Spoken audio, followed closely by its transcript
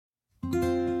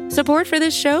Support for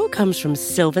this show comes from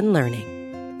Sylvan Learning.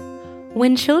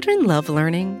 When children love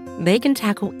learning, they can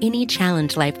tackle any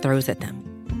challenge life throws at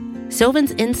them.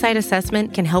 Sylvan's Insight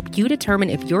Assessment can help you determine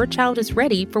if your child is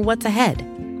ready for what's ahead.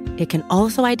 It can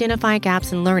also identify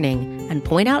gaps in learning and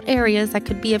point out areas that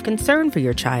could be of concern for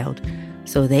your child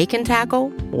so they can tackle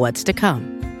what's to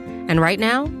come. And right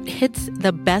now, it's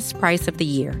the best price of the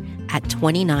year at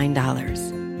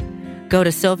 $29. Go to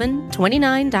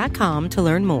sylvan29.com to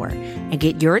learn more and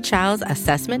get your child's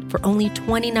assessment for only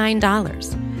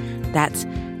 $29. That's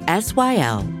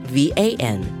SYLVAN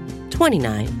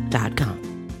 29.com.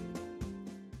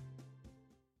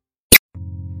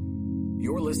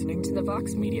 You're listening to the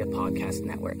Vox Media Podcast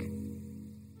Network.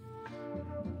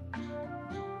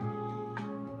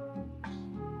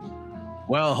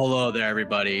 Well, hello there,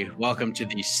 everybody. Welcome to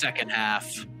the second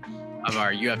half of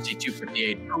our UFC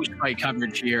 258 post-fight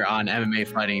coverage here on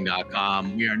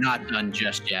MMAfighting.com. We are not done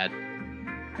just yet.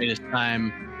 It is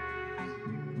time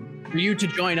for you to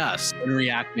join us in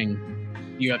reacting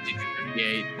to UFC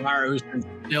 258. Kamaru Usman,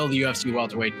 still the UFC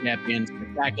welterweight champion.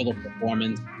 Spectacular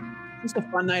performance. Just a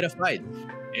fun night of fights.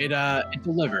 It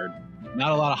delivered.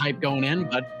 Not a lot of hype going in,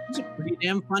 but it was a pretty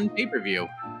damn fun pay-per-view.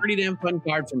 Pretty damn fun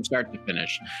card from start to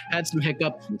finish. Had some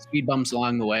hiccups and speed bumps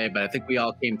along the way, but I think we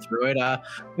all came through it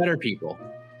better people.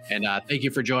 And thank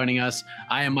you for joining us.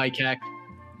 I am Mike Heck.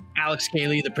 Alex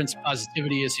Cayley, the Prince of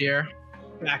Positivity, is here,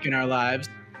 back in our lives.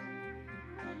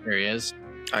 There he is.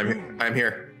 I'm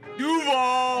here.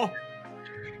 Duval!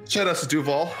 Shout out to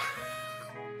Duval.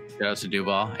 Shout out to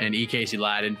Duval. And E. Casey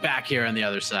Ladden back here on the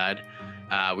other side.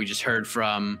 We just heard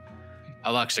from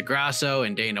Alexa Grasso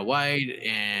and Dana White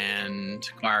and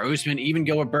Kamaru Usman, even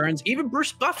Gilbert Burns, even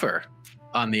Bruce Buffer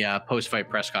on the post-fight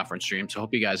press conference stream. So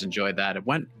hope you guys enjoyed that. It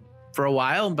went for a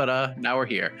while, but now we're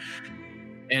here.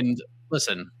 And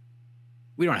listen,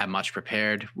 we don't have much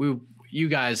prepared. You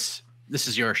guys, this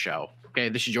is your show, okay?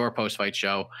 This is your post-fight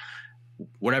show.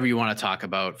 Whatever you want to talk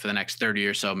about for the next 30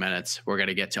 or so minutes, we're going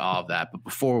to get to all of that. But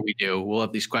before we do, we'll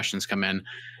have these questions come in.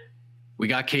 We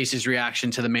got Casey's reaction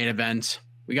to the main event.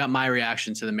 We got my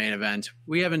reaction to the main event.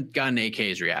 We haven't gotten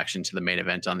AK's reaction to the main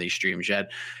event on these streams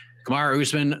yet. Kamaru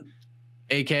Usman,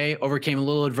 AK, overcame a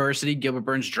little adversity. Gilbert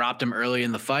Burns dropped him early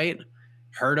in the fight,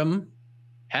 hurt him,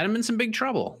 had him in some big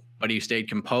trouble. But he stayed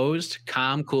composed,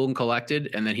 calm, cool, and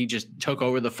collected, and then he just took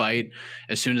over the fight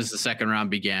as soon as the second round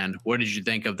began. What did you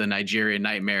think of the Nigerian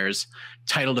Nightmares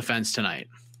title defense tonight?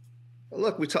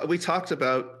 Look, we talked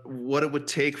about what it would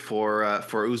take for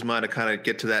Usman to kind of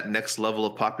get to that next level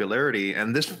of popularity,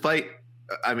 and this fight,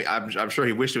 I mean, I'm sure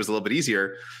he wished it was a little bit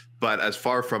easier, but as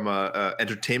far from a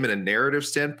entertainment and narrative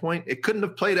standpoint, it couldn't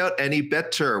have played out any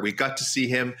better. We got to see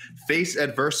him face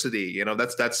adversity. You know,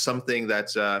 that's something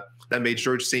that made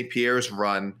Georges St. Pierre's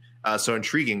run so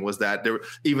intriguing, was that there,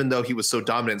 even though he was so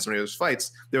dominant in so many of those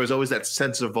fights, there was always that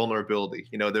sense of vulnerability.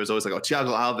 You know, there was always like,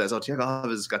 Thiago Alves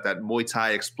has got that Muay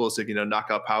Thai explosive,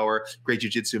 knockout power, great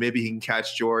jiu-jitsu. Maybe he can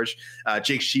catch George.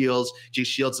 Jake Shields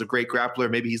is a great grappler.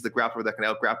 Maybe he's the grappler that can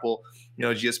out-grapple,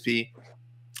 GSP.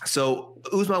 So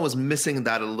Usman was missing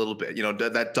that a little bit.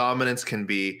 That dominance can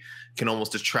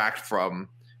almost detract from.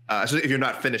 So if you're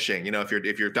not finishing,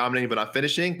 if you're dominating but not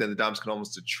finishing, then the doms can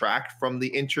almost detract from the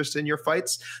interest in your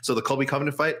fights. So the Colby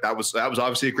Covington fight, that was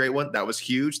obviously a great one. That was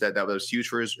huge. That was huge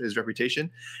for his reputation.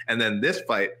 And then this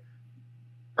fight,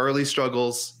 early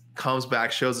struggles, comes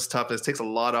back, shows his toughness, takes a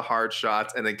lot of hard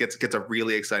shots, and then gets a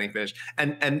really exciting finish.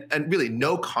 And really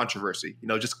no controversy.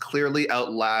 Just clearly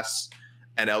outlasts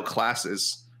and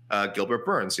outclasses Gilbert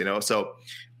Burns. So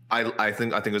I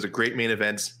think it was a great main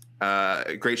event.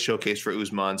 A great showcase for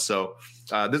Usman. So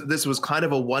this was kind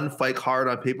of a one-fight card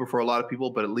on paper for a lot of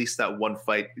people, but at least that one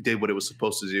fight did what it was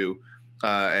supposed to do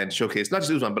and showcase not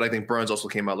just Usman, but I think Burns also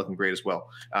came out looking great as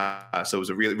well. So it was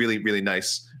a really, really, really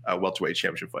nice welterweight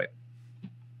championship fight.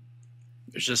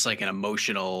 There's just like an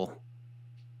emotional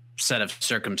set of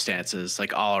circumstances,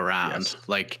 like all around, yes.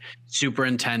 Like super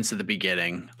intense at the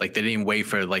beginning. Like they didn't even wait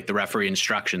for like the referee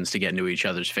instructions to get into each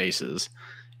other's faces,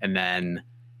 and then.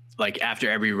 Like after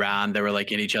every round, they were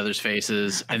like in each other's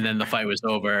faces, and then the fight was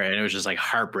over, and it was just like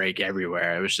heartbreak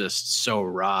everywhere. It was just so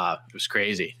raw. It was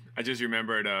crazy. I just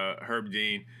remembered Herb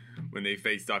Dean when they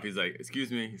faced off. He's like,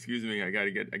 "Excuse me, I gotta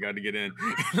get in."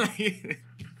 It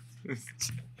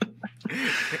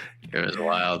was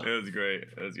wild. It was great.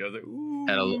 I was like,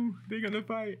 "Ooh, they're gonna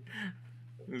fight."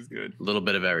 It was good. A little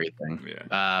bit of everything.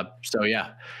 Yeah. So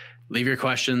yeah. Leave your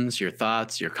questions, your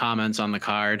thoughts, your comments on the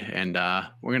card, and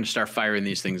we're going to start firing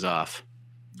these things off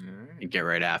and get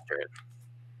right after it.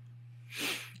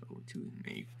 Go to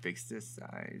Nate fix this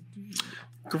side.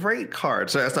 Great card.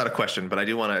 So that's not a question, but I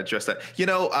do want to address that.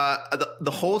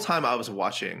 The whole time I was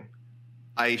watching,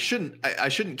 I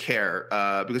shouldn't care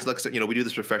because, like I said, we do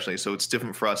this professionally, so it's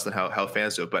different for us than how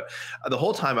fans do it. But the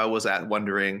whole time I was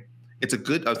wondering, I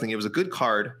was thinking it was a good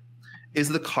card. Is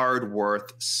the card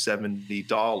worth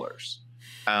 $70?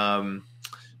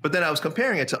 But then I was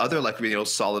comparing it to other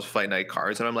solid fight night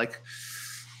cards, and I'm like,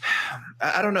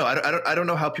 I don't know. I don't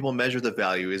know how people measure the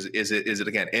value. Is it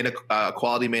again in a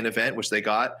quality main event, which they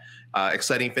got,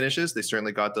 exciting finishes? They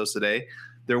certainly got those today.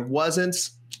 There was some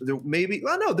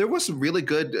really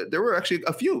good. There were actually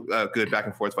a few good back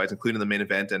and forth fights, including the main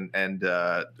event and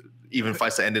even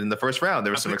fights that ended in the first round.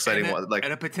 There were some exciting ones,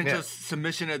 and a potential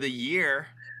submission of the year.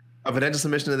 A potential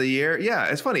submission of the year. Yeah,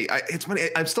 it's funny.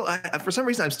 I'm still, for some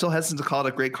reason, I'm still hesitant to call it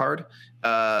a great card.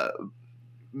 I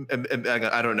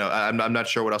don't know. I'm not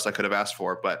sure what else I could have asked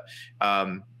for, but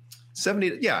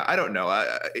 70. Yeah, I don't know.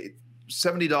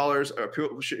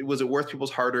 $70. Was it worth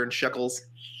people's hard-earned shekels?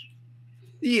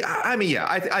 Yeah, I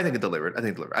think it delivered. I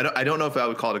don't know if I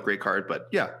would call it a great card, but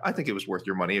yeah, I think it was worth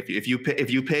your money. If you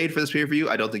paid for this pay-per-view,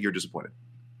 I don't think you're disappointed.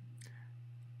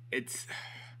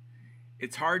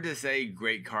 It's hard to say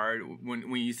great card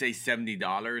when you say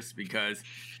 $70 because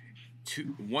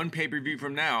one pay-per-view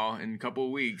from now in a couple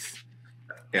of weeks,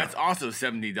 that's also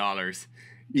 $70.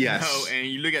 Yes. And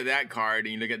you look at that card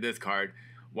and you look at this card,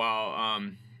 while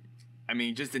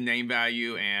just the name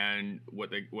value and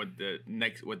what the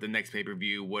next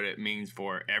pay-per-view, what it means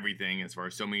for everything as far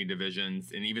as so many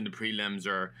divisions, and even the prelims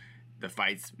or the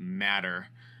fights matter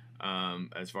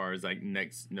as far as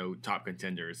top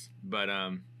contenders. But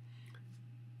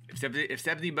if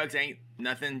 $70 ain't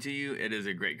nothing to you, it is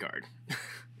a great card.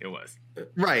 It was.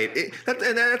 Right.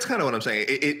 And that's kind of what I'm saying.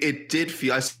 It did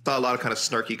feel, I saw a lot of kind of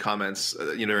snarky comments,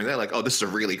 during that, like, oh, this is a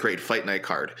really great fight night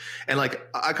card. And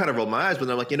I kind of rolled my eyes, but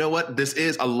I'm like, you know what? This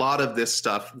is a lot of this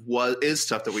stuff is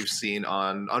stuff that we've seen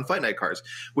on fight night cards,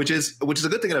 which is a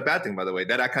good thing and a bad thing, by the way.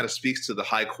 That kind of speaks to the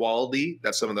high quality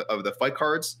that some of the fight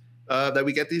cards that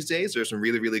we get these days. There's some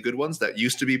really, really good ones that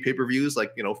used to be pay-per-views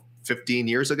 15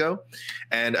 years ago.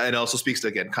 And it also speaks to,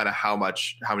 again, kind of how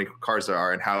many cards there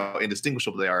are and how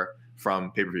indistinguishable they are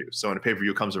from pay-per-views. So when a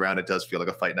payper-view comes around, it does feel like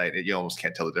a fight night. You almost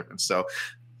can't tell the difference. So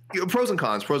pros and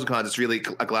cons. It's really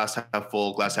a glass half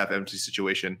full, glass half empty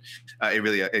situation.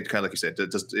 It kind of, like you said,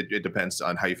 it depends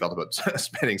on how you felt about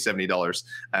spending $70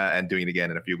 and doing it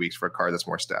again in a few weeks for a card that's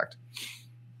more stacked.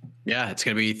 Yeah, it's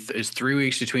going to be it's 3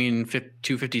 weeks between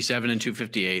 257 and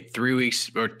 258. 3 weeks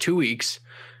or 2 weeks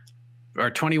or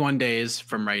 21 days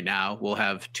from right now, we'll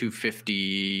have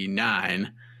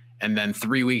 259. And then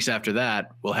 3 weeks after that,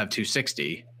 we'll have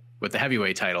 260 with the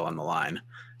heavyweight title on the line.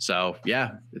 So,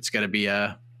 yeah, it's going to be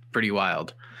pretty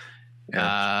wild.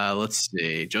 Yeah. Let's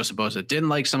see. Joseph Bosa didn't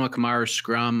like some of Kamaru's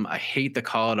scrum. I hate the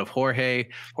call out of Jorge.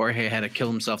 Jorge had to kill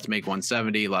himself to make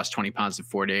 170, lost 20 pounds in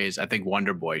 4 days. I think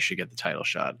Wonder Boy should get the title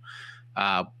shot.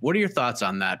 What are your thoughts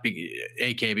on that,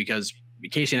 AK? Because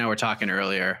Casey and I were talking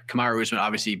earlier. Kamaru Usman,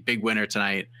 obviously big winner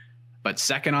tonight, but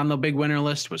second on the big winner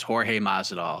list was Jorge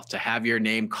Masvidal. To have your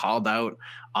name called out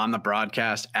on the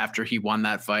broadcast after he won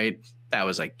that fight, that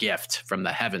was a gift from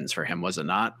the heavens for him, was it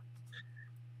not?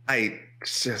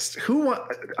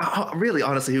 Really,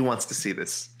 honestly, who wants to see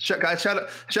this? Guys, shout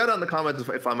out in the comments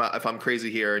if I'm crazy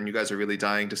here and you guys are really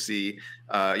dying to see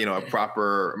a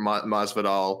proper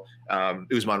Masvidal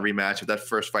Usman rematch. If that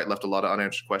first fight left a lot of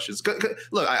unanswered questions.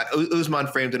 Look, Usman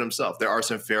framed it himself. There are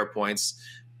some fair points.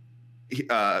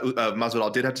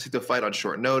 Masvidal did have to take the fight on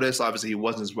short notice. Obviously, he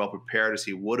wasn't as well prepared as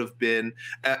he would have been,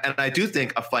 and I do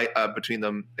think a fight between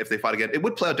them, if they fought again, it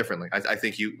would play out differently. I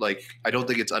think I don't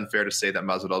think it's unfair to say that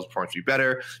Masvidal's performance would be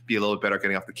better, be a little bit better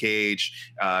getting off the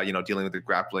cage, dealing with the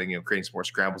grappling, creating some more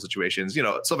scramble situations,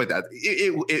 stuff like that.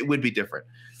 It would be different,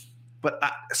 but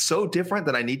so different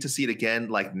that I need to see it again.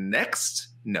 Next,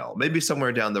 no, maybe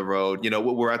somewhere down the road.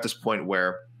 We're at this point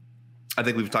where I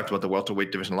think we've talked about the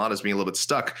welterweight division a lot as being a little bit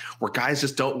stuck, where guys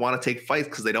just don't want to take fights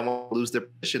because they don't want to lose their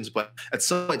positions. But at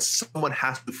some point, someone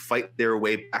has to fight their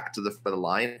way back to the front of the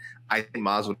line. I think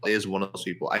Masvidal is one of those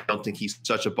people. I don't think he's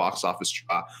such a box office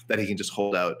draw that he can just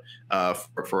hold out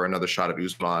for another shot at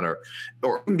Usman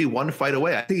or maybe one fight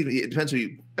away. I think it depends who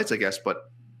he fights, I guess, but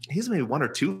he's maybe 1 or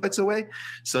 2 fights away.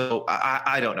 So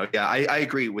I don't know. Yeah, I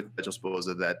agree with Joseph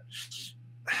Boza that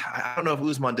I don't know if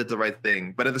Usman did the right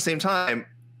thing, but at the same time,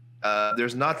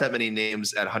 there's not that many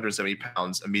names at 170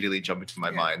 pounds immediately jumping to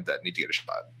my mind that need to get a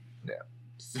shot.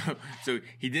 Yeah. So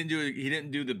he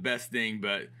didn't do the best thing,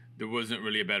 but there wasn't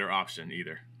really a better option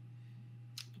either.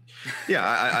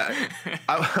 Yeah,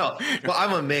 well,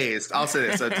 I'm amazed. I'll say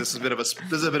this. So this is a bit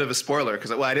of a spoiler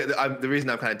because the reason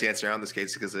I'm kind of dancing around this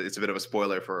case is because it's a bit of a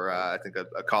spoiler for I think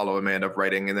a column I may end up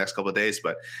writing in the next couple of days.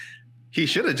 But he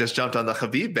should have just jumped on the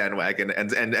Khabib bandwagon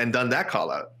and done that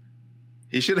call out.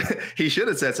 He should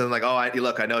have said something like, "Oh,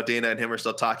 look, I know Dana and him are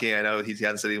still talking. I know he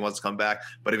hasn't said he wants to come back,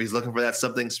 but if he's looking for that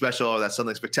something special or that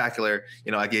something spectacular,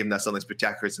 I gave him that something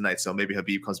spectacular tonight. So maybe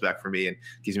Khabib comes back for me and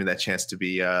gives me that chance to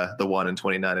be the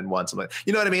 1-29-1, something like,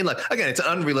 you know what I mean? Like, again, it's an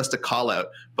unrealistic call out,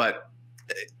 but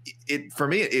for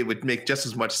me, it would make just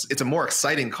as much. It's a more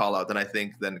exciting call out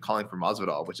than calling for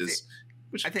Masvidal, which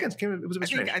I think it was a bit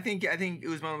strange. I think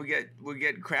Usman would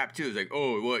get crap too. It's like,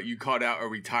 oh, what, you called out a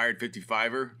retired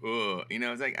 55er? Oh,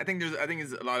 it's like I think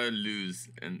it's a lot of lose,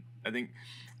 and I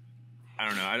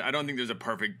don't know. I don't think there's a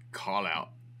perfect call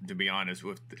out, to be honest.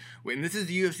 And this is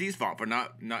the UFC's fault for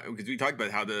not because we talked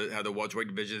about how the welterweight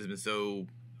division has been so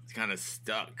kind of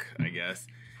stuck, I guess,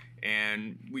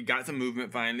 and we got some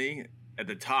movement finally at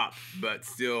the top, but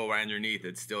still right underneath,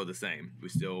 it's still the same. We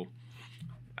still.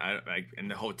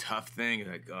 And the whole tough thing,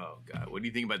 like, oh god, what do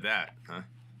you think about that, huh?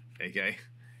 AK,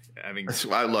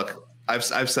 look, I've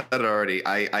said it already.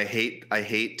 I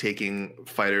hate taking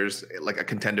fighters like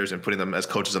contenders and putting them as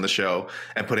coaches on the show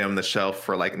and putting them on the shelf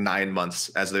for like 9 months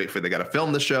as they got to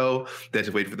film the show. They have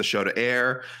to wait for the show to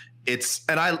air.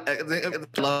 I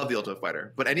love the Ultimate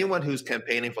Fighter, but anyone who's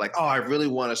campaigning for like, oh, I really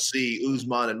want to see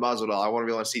Usman and Masvidal. I want to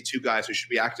be able to see two guys who should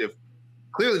be active.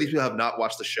 Clearly, these people have not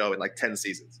watched the show in like 10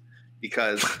 seasons.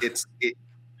 Because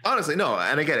honestly, no,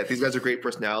 and I get it. These guys are great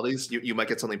personalities. You might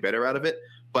get something better out of it,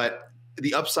 but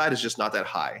the upside is just not that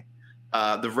high.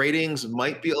 The ratings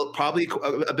might be probably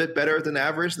a bit better than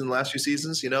average than the last few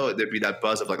seasons. There'd be that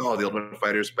buzz of like, oh, the Ultimate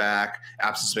Fighter's back.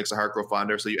 Absence makes the heart grow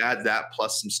fonder. So you add that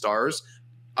plus some stars.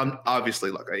 Obviously,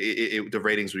 look, the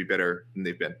ratings would be better than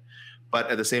they've been.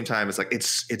 But at the same time, it's like it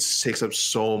takes up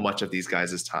so much of these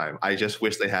guys' time. I just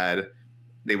wish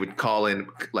they would call in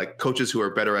like coaches who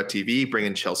are better at TV, bring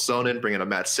in Chael Sonnen, bring in a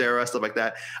Matt Serra, stuff like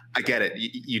that. I get it.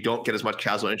 You don't get as much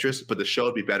casual interest, but the show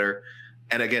would be better.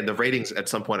 And again, the ratings at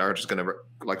some point are just going to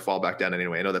like fall back down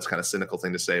anyway. I know that's kind of a cynical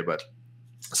thing to say, but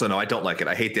so no, I don't like it.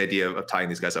 I hate the idea of tying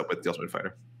these guys up with the Ultimate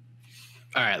Fighter.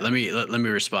 All right, let me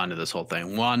respond to this whole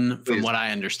thing. One, from what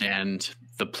I understand,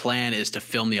 the plan is to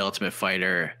film the Ultimate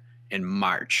Fighter in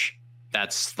March.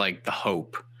 That's like the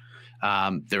hope.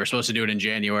 They were supposed to do it in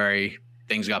January.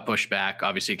 Things got pushed back,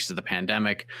 obviously, because of the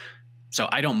pandemic. So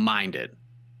I don't mind it.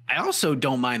 I also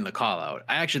don't mind the call out.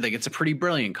 I actually think it's a pretty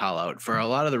brilliant call out for a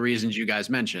lot of the reasons you guys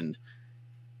mentioned.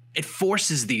 It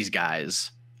forces these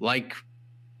guys, like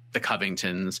the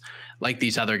Covingtons, like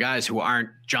these other guys who aren't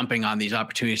jumping on these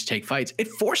opportunities to take fights. It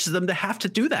forces them to have to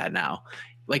do that now.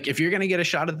 Like, if you're going to get a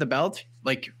shot at the belt,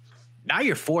 like, now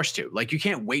you're forced to. Like, you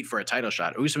can't wait for a title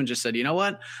shot. Usman just said, you know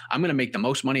what? I'm going to make the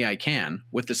most money I can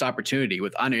with this opportunity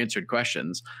with unanswered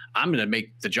questions. I'm going to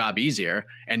make the job easier.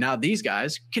 And now these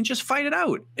guys can just fight it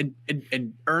out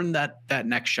and earn that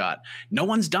next shot. No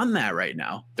one's done that right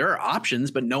now. There are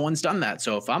options, but no one's done that.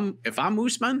 So if I'm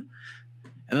Usman,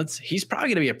 and he's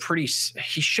probably going to be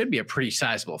he should be a pretty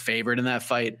sizable favorite in that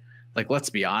fight. Like,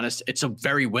 let's be honest, it's a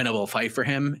very winnable fight for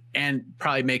him and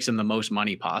probably makes him the most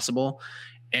money possible.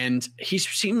 And he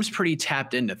seems pretty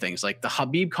tapped into things. Like the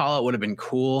Khabib call out would have been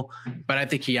cool, but I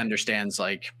think he understands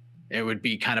like it would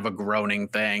be kind of a groaning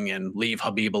thing and leave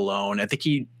Khabib alone. I think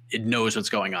he knows what's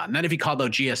going on. And then if he called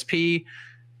out GSP,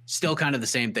 still kind of the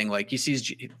same thing. Like he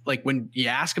sees, like when you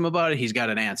ask him about it, he's got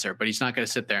an answer, but he's not going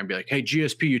to sit there and be like, hey,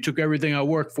 GSP, you took everything I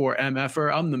worked for,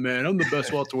 MFer. I'm the man. I'm the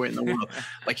best welterweight in the world.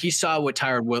 Like he saw what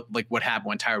happened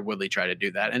when Tyron Woodley tried to do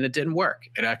that, and it didn't work.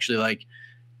 It actually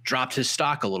dropped his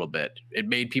stock a little bit. It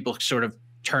made people sort of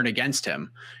turn against him.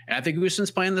 And I think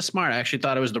Usman's playing the smart. I actually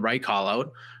thought it was the right call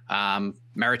out.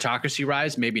 Meritocracy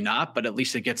rise, maybe not, but at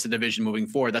least it gets the division moving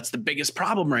forward. That's the biggest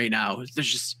problem right now.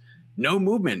 There's just no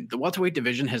movement. The welterweight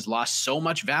division has lost so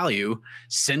much value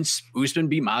since Usman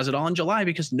beat Masvidal in July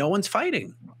because no one's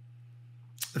fighting.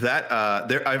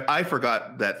 I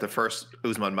forgot that the first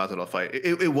Usman Masvidal fight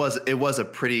it was a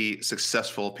pretty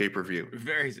successful pay-per-view.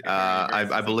 Very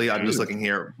I believe I'm just looking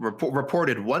here.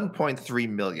 Reported 1.3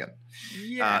 million.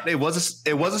 Yeah. It was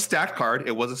a stacked card.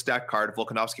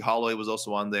 Volkanovski Holloway was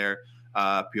also on there.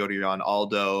 Piotr Jan,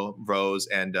 Aldo, Rose,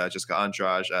 and Jessica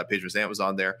Andrade. Paige VanZant was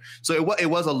on there. So it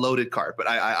was a loaded card. But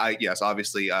yes,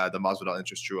 obviously the Masvidal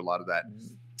interest drew a lot of that.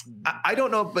 I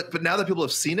don't know, but now that people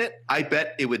have seen it, I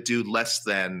bet it would do less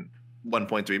than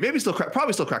 1.3. Maybe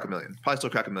probably still crack a million. Probably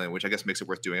still crack a million, which I guess makes it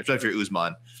worth doing, especially if you're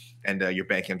Usman and you're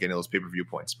banking on getting those pay-per-view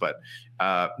points. But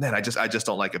man, I just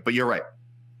don't like it. But you're right.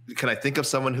 can I think of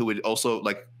someone who would also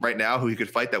like right now who he could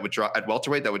fight that would draw at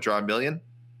welterweight that would draw $1 million?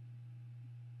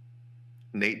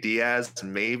 Nate Diaz,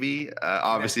 maybe.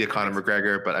 Obviously, a Conor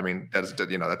McGregor, but I mean,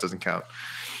 that doesn't count.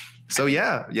 So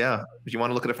yeah. If you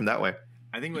want to look at it from that way,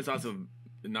 I think what's also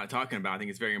not talking about, I think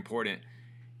it's very important.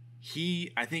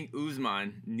 I think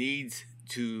Usman needs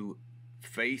to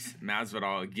face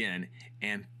Masvidal again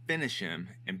and finish him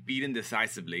and beat him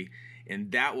decisively,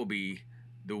 and that will be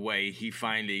the way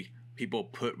people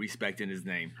put respect in his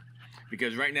name.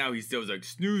 Because right now he still is like,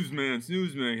 snooze man.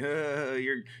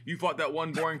 You fought that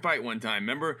one boring fight one time,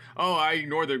 remember? Oh, I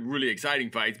ignore the really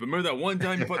exciting fights, but remember that one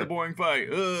time you fought the boring fight?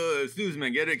 Snooze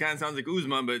man, get it? It kind of sounds like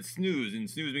Usman, but snooze, and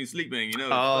snooze means sleeping, you know?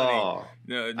 Oh,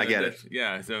 no, I get it.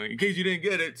 Yeah, so in case you didn't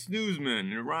get it, snooze man,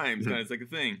 and it rhymes, kind of, it's like a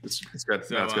thing. It's good.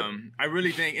 So, no, it's good. I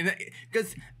really think, and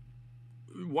because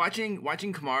watching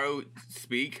Kamaru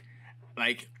speak,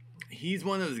 like, he's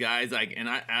one of those guys, like, and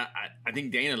I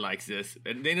think Dana likes this.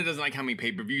 Dana doesn't like how many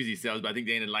pay-per-views he sells, but I think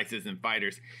Dana likes this in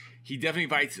fighters. He definitely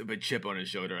fights with a chip on his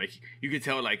shoulder. Like, you could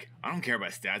tell, like, I don't care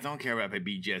about stats. I don't care about if I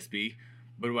beat GSP.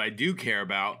 But what I do care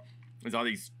about is all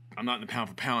these, I'm not in the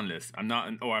pound-for-pound list. I'm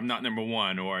not number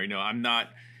one, or, I'm not,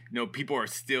 people are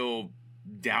still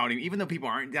doubting. Even though people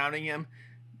aren't doubting him,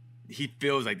 he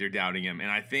feels like they're doubting him.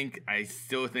 And I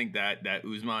still think that the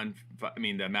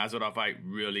Masvidal fight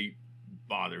really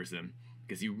bothers him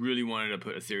because he really wanted to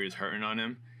put a serious hurting on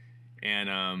him,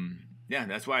 and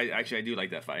that's why I do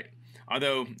like that fight.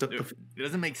 Although it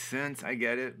doesn't make sense, I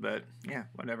get it, but yeah,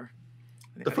 whatever.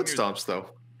 The foot stomps, though.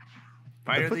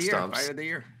 Fighter of the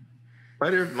year. My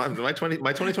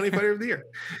 2020 fighter of the year.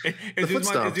 If who's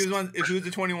the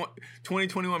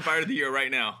 2021 fighter of the year right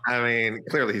now? I mean,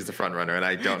 clearly he's the front runner, and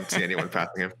I don't see anyone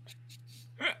passing him.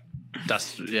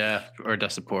 Dustin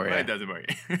Poirier. Right, Dustin Poirier.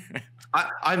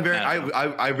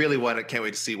 I really can't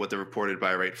wait to see what the reported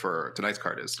buy rate for tonight's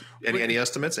card is. Any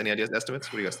estimates? Any estimates?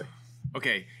 What do you guys think?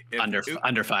 Okay, under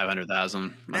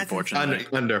 500,000. Unfortunately,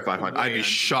 under 500. I'd be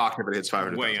shocked if it hits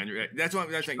 500,000. Way under. That's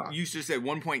what I'm saying. You just said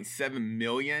 1.7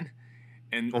 million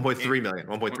and 1.3 million.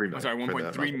 1.3 million. I'm sorry,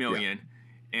 1.3 million,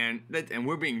 yeah. and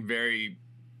we're being very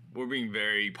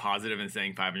positive in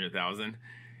saying 500,000.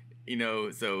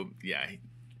 So yeah.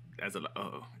 As a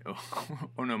oh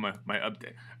no, my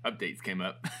updates came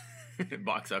up.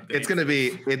 Box updates. It's gonna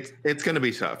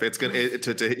be tough.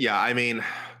 I mean,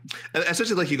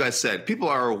 essentially, like you guys said, people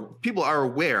are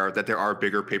aware that there are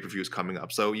bigger pay-per-views coming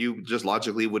up. So you just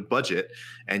logically would budget,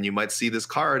 and you might see this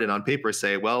card and on paper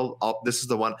say, well, this is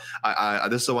the one.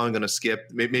 This is the one I'm going to skip.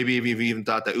 Maybe if you even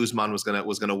thought that Usman was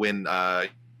gonna win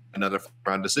another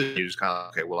round decision, you just kind of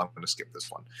okay, well, I'm going to skip this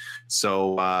one.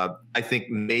 So I think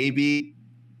maybe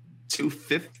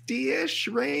 250-ish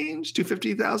range,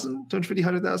 250,000,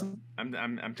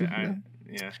 100,000.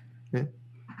 Yeah.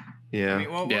 Yeah. I mean,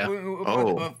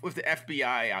 with the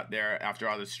FBI out there after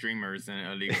all the streamers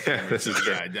and illegal streamers,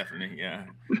 definitely. Yeah.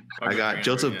 I got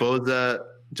Joseph Boza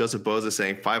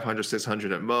saying 500,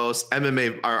 600 at most.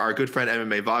 MMA, our good friend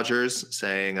MMA Vogers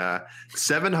saying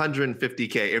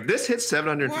 750K. If this hits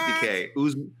 750K,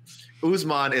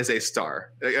 Usman is a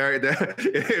star.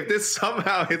 If this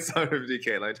somehow hits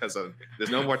 750K, let me tell you something. There's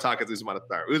no more talk as Usman a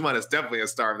star. Usman is definitely a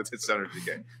star if this hits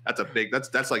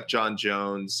 750K. That's like John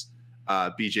Jones,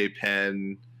 BJ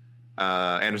Penn,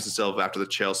 Anderson Silva after the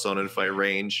Chael Sonnen fight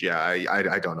range. Yeah,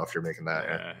 I don't know if you're making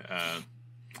that.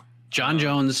 John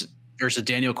Jones versus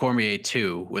Daniel Cormier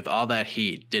 2 with all that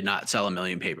heat did not sell 1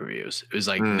 million pay-per-views. It was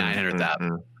like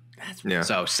 900,000.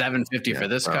 So 750 for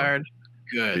this card.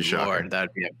 Good Lord,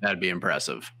 that'd be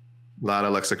impressive. A lot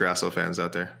of Alexa Grasso fans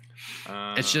out there.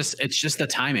 It's just the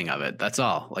timing of it. That's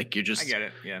all. Like I get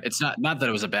it. Yeah. It's not that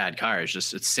it was a bad card.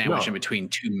 It's sandwiched in between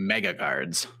two mega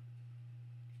cards.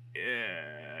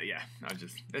 Yeah.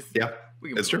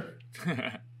 It's true.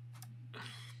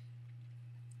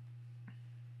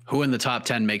 Who in the top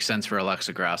 10 makes sense for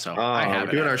Alexa Grasso? We're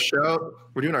doing our show.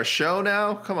 We're doing our show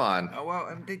now. Come on. Oh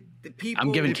well, the people.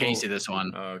 I'm giving Casey this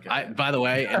one. Oh, okay. By the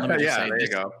way, and let me just say there you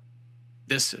go.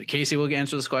 This Casey will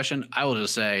answer this question. I will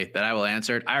just say that I will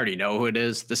answer it. I already know who it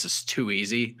is. This is too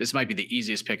easy. This might be the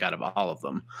easiest pick out of all of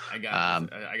them. I got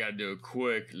to do a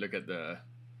quick look at the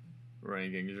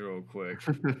rankings real quick.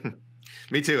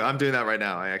 Me too. I'm doing that right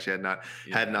now. I actually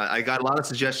had not. I got a lot of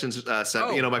suggestions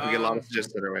sent. Might get a lot of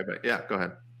suggestions right away. But yeah, go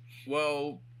ahead.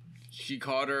 Well, she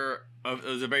called her. It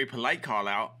was a very polite call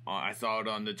out. I saw it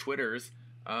on the Twitters.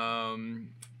 Caitlin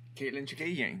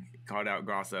Chikagian called out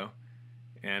Grasso,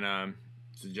 and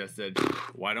suggested,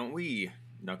 "Why don't we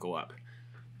knuckle up?"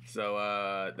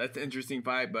 So that's an interesting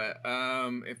fight. But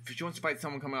if she wants to fight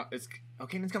someone coming out,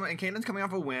 Caitlin's coming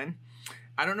off a win.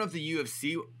 I don't know if the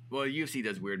UFC well, UFC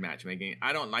does weird matchmaking.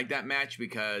 I don't like that match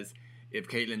because if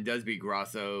Caitlyn does beat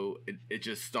Grasso, it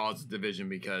just stalls the division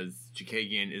because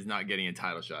Chikagian is not getting a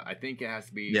title shot. I think it has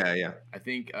to be. Yeah. I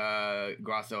think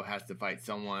Grasso has to fight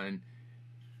someone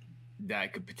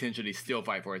that could potentially still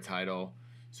fight for a title.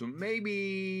 So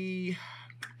maybe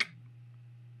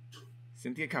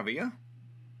Cynthia Calvillo?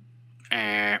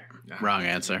 Wrong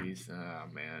answer. Geez. Oh,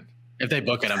 man. If they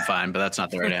book it, I'm fine, but that's not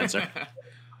the right answer.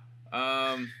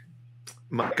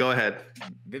 Mike, go ahead.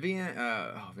 Vivian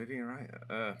right?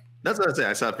 That's what I say.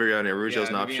 I saw Vivian Araujo's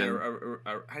an Vivian, option.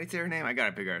 how do you say her name? I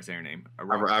gotta figure out how to say her name.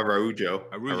 Araujo.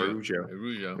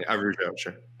 Yeah, Araujo,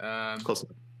 sure. Close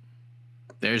enough.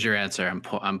 There's your answer.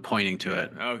 I'm pointing to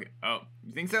it. Okay. Oh,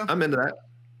 you think so? I'm into that.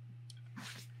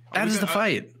 That is the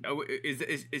fight.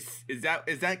 Is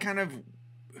that kind of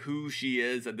who she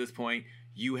is at this point?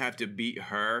 You have to beat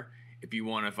her if you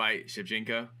want to fight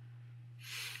Shevchenko.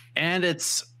 And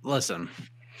listen.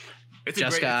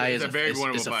 Jessica is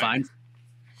a fine.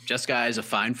 Jessica is a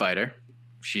fine fighter.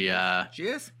 She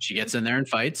is. She gets in there and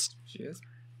fights. She is.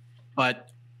 But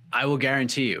I will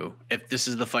guarantee you, if this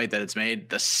is the fight that it's made,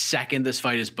 the second this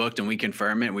fight is booked and we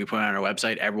confirm it and we put it on our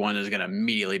website, everyone is going to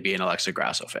immediately be an Alexa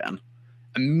Grasso fan.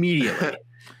 Immediately.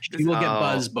 She will get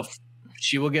buzz.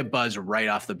 She will get buzz right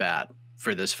off the bat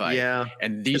for this fight. Yeah.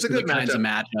 And these are the kinds of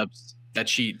matchups that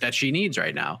she needs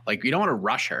right now. Like, you don't want to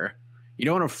rush her. You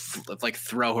don't want to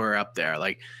throw her up there.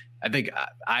 Like, I think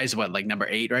Ai's like number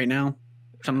 8 right now,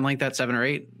 something like that, 7 or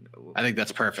 8. I think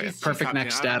that's perfect. Perfect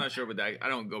next step. I'm not sure about that. I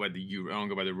don't go by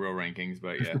the real rankings,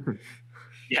 but yeah.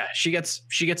 Yeah, she gets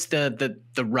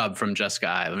the rub from Jessica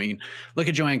Ai. I mean, look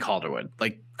at Joanne Calderwood.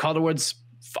 Like, Calderwood's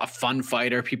a fun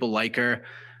fighter. People like her,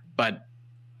 but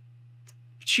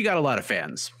she got a lot of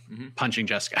fans punching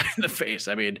Jessica in the face.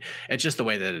 I mean, it's just the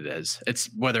way that it is. It's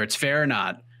whether it's fair or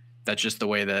not, that's just the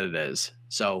way that it is.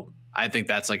 So I think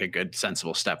that's like a good,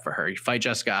 sensible step for her. You fight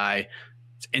Jessica Ai,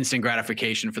 it's instant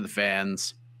gratification for the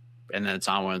fans, and then it's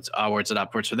onwards and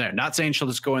upwards from there. Not saying she'll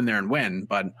just go in there and win,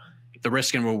 but the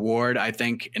risk and reward, I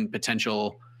think, in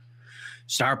potential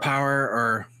star power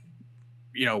or,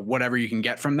 whatever you can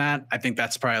get from that, I think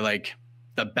that's probably like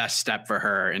the best step for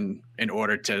her in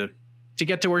order to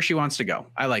get to where she wants to go.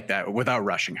 I like that without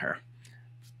rushing her.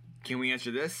 Can we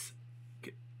answer this?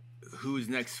 Who's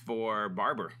next for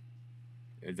Barber?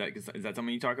 Is that something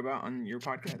you talk about on your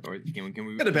podcast, or can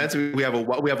we? It depends. We have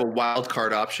a wild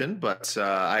card option, but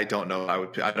I don't know.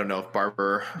 I don't know if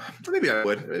Barber. Maybe I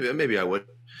would. Maybe I would.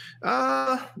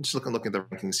 Just looking at the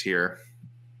rankings here.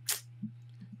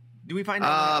 Do we find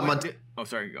out?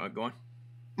 Sorry. Go on.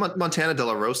 Montana De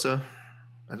La Rosa.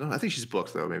 I think she's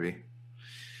booked though. Maybe.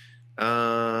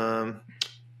 Jian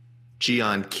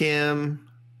Kim.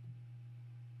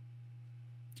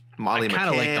 Molly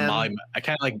McCann. I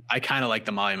kind of like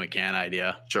the Molly McCann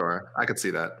idea. Sure, I could see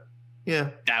that. Yeah,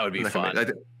 that would be fun.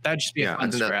 That'd just be a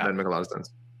fun scrap. That'd make a lot of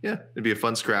sense. Yeah, it'd be a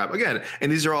fun scrap again.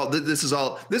 And these are all. This is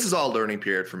all learning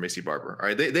period for Macy Barber. All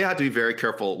right, they have to be very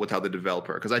careful with how they develop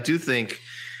her, because I do think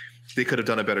they could have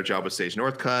done a better job with Sage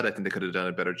Northcutt. I think they could have done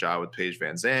a better job with Paige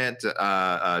Van Zandt.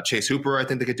 Chase Hooper, I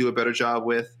think they could do a better job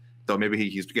with. Though maybe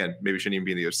maybe shouldn't even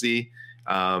be in the UFC.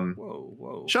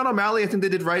 Whoa. Sean O'Malley, I think they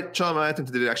did right. I think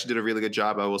they actually did a really good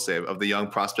job, I will say, of the young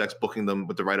prospects, booking them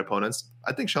with the right opponents.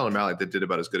 I think Sean O'Malley did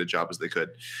about as good a job as they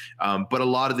could. But a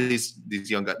lot of these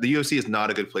young guys, the UFC is not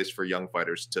a good place for young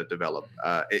fighters to develop.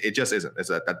 It just isn't. It's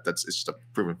just a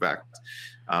proven fact.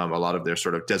 A lot of their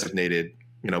sort of designated,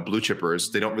 blue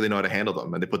chippers, they don't really know how to handle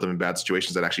them, and they put them in bad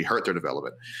situations that actually hurt their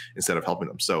development instead of helping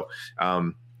them. So,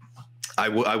 I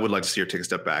would like to see her take a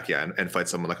step back, and fight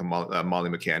someone like a Molly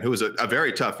McCann, who is a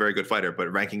very tough, very good fighter, but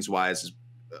rankings wise is,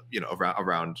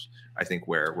 around I think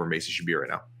where Macy should be right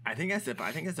now. I think that's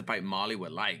the fight Molly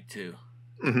would like too.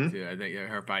 Mm-hmm. I think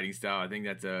her fighting style. I think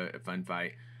that's a fun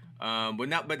fight. But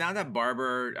now that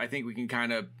Barber, I think we can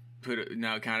kind of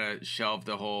shelve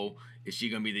the whole. Is she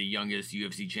going to be the youngest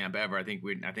UFC champ ever? I think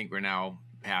we're now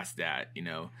past that.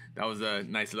 That was a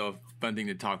nice little fun thing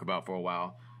to talk about for a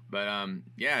while. But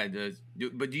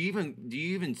but do you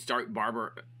even start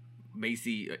Barber,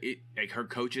 Macy, like her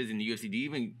coaches in the UFC? Do you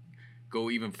even go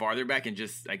even farther back and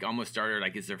just like almost start her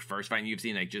like it's their first fight in the UFC,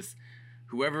 and like just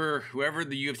whoever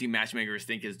the UFC matchmakers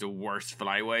think is the worst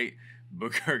flyweight,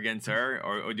 book her against her,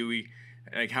 or do we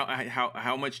like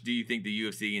how much do you think the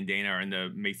UFC and Dana are in the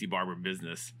Macy Barber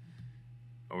business?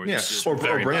 Or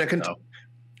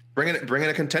bring in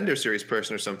a contender series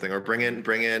person or something, or bring in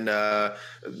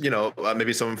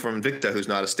maybe someone from Invicta who's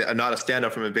not a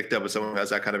standout from Invicta, but someone who has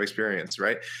that kind of experience,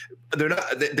 right?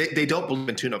 They don't believe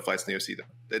in tune-up fights in the UFC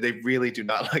though. They really do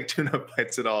not like tune-up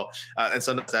fights at all, and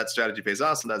sometimes that strategy pays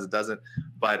off, sometimes it doesn't.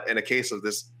 But in a case of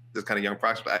this this kind of young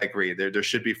prospect. I agree. There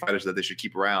should be fighters that they should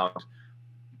keep around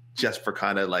just for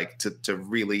kind of like to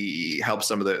really help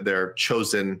some of their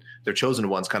chosen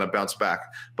ones kind of bounce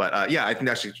back. But I think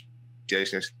actually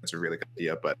that's a really good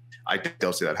idea. But I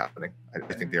don't see that happening. I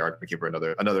think they are going to give her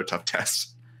another tough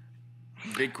test.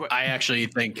 I actually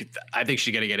think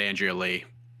she's going to get Andrea Lee.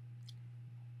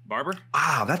 Barber?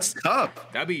 Wow, that's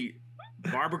tough. That'd be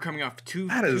Barber coming off two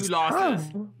losses,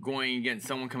 going against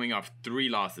someone coming off 3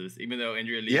 losses. Even though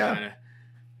Andrea Lee,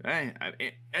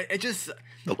 it just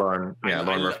Lauren I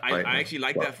actually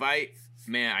like that fight.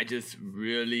 Man, I just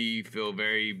really feel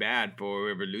very bad for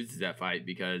whoever loses that fight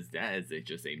because that is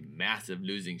just a massive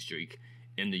losing streak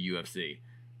in the UFC.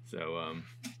 So, all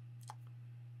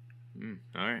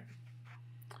right.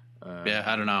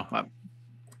 I don't know.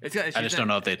 I just don't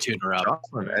know if they tune her up.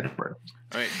 Jocelyn Edwards.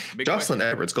 All right, Jocelyn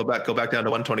Edwards. Go back down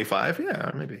to 125.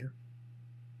 Yeah, maybe.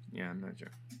 Yeah, I'm not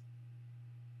sure.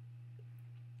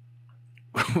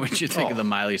 What'd you think of the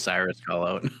Miley Cyrus call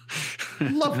out?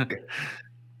 Lovely.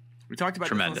 We talked about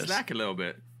this on Slack a little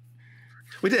bit.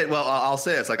 We did. Well, I'll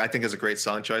say it's I think it's a great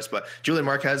song choice, but Julian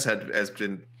Marquez has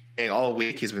been all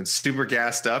week. He's been super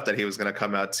gassed up that he was going to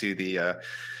come out to the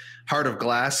Heart of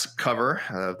Glass cover,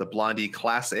 the Blondie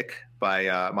Classic by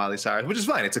Miley Cyrus, which is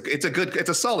fine. It's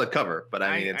a solid cover, but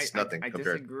I mean it's nothing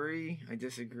compared. I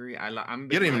disagree. I'm a you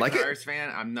big don't even Miley like Cyrus it?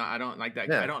 fan. I don't like that.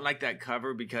 Yeah. I don't like that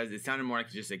cover because it sounded more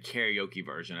like just a karaoke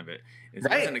version of it.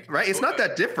 Right. It's not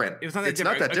that different. It's not that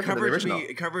different. Not that different than the original.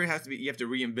 A cover has to be. You have to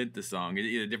reinvent the song. It's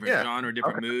either a different genre,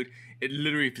 different mood. It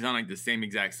literally sounded like the same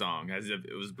exact song as if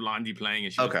it was Blondie playing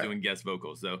and she was doing guest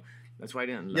vocals. So that's why I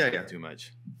didn't like it too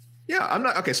much. Yeah, I'm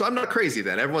not okay. So I'm not crazy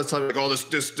then. Everyone's telling me like, "Oh,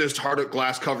 this Heart of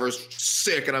Glass cover is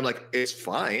sick," and I'm like, "It's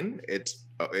fine.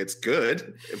 It's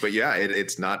good." But yeah,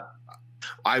 it's not.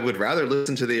 I would rather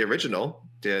listen to the original.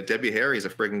 Debbie Harry is a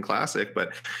friggin' classic,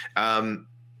 but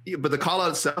the call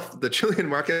out itself, the Julian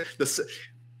Marquez,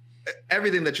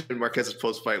 everything that Julian Marquez's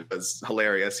post fight was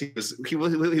hilarious. He was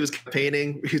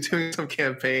campaigning. He was doing some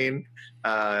campaign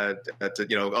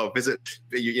to visit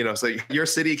so your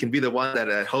city can be the one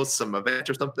that hosts some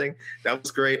event or something. That was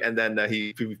great. And then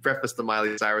he prefaced the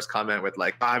Miley Cyrus comment with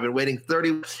I've been waiting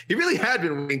 30. He really had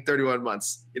been waiting 31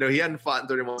 months. He hadn't fought in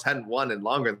 31 months, hadn't won in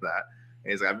longer than that.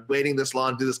 And he's like, I've been waiting this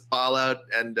long to do this call out,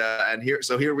 and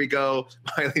here we go.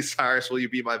 Miley Cyrus, will you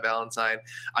be my Valentine?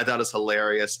 I thought it was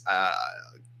hilarious.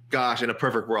 Gosh, in a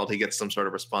perfect world, he gets some sort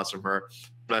of response from her.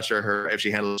 I'm not sure if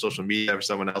she handles social media or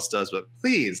someone else does, but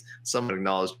please, someone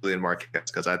acknowledge Julian Marquez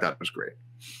because I thought it was great.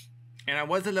 And I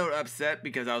was a little upset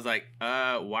because I was like,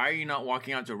 why are you not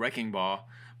walking out to Wrecking Ball?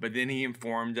 But then he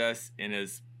informed us in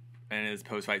his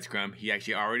post-fight scrum, he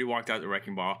actually already walked out to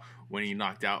Wrecking Ball when he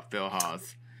knocked out Phil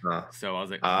Haas. So I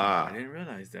was like, I didn't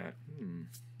realize that.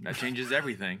 That changes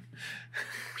everything.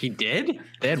 He did?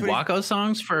 They had walkout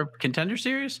songs for Contender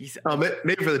Series?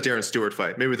 Maybe for the Darren Stewart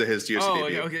fight. Maybe his UFC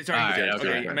debut. Okay,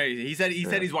 sorry. He said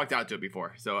he's walked out to it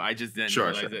before, so I just didn't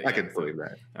realize it. I can believe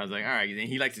that. I was like, all right. And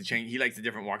he likes to change. He likes a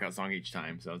different walkout song each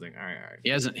time. So I was like, all right.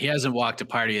 He hasn't walked a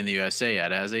party in the USA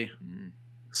yet, has he?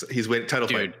 So he's waiting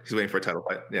fight. He's waiting for a title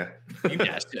fight. Yeah.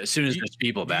 Yeah. As soon as there's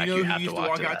people back, you have to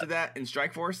walk out to that in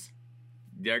Strikeforce.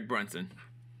 Derek Brunson.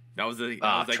 That was his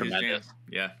jam.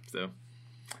 Yeah. So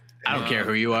I don't care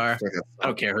who you are. I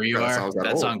don't care who you are.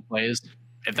 That song plays.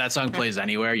 If that song plays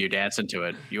anywhere, you're dancing to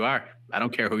it. You are. I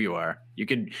don't care who you are. You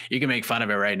can make fun of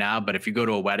it right now, but if you go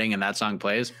to a wedding and that song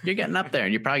plays, you're getting up there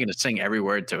and you're probably going to sing every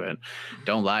word to it.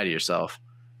 Don't lie to yourself.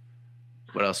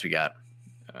 What else we got?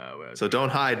 So don't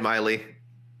hide, Miley.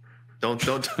 Don't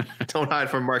hide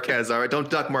from Marquez. All right, don't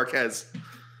duck Marquez.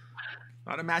 A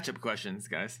lot of matchup questions,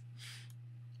 guys.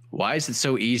 Why is it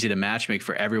so easy to matchmake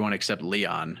for everyone except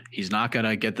Leon? He's not going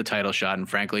to get the title shot, and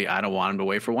frankly, I don't want him to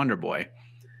wait for Wonder Boy.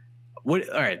 All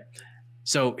right.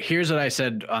 So here's what I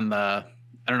said on I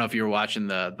don't know if you were watching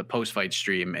the post-fight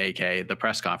stream, AK, the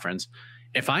press conference.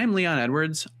 If I am Leon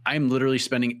Edwards, I'm literally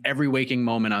spending every waking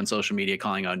moment on social media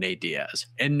calling out Nate Diaz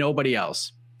and nobody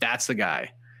else. That's the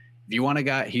guy. If you want a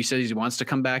guy, he says he wants to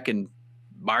come back in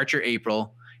March or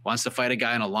April, wants to fight a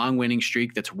guy on a long winning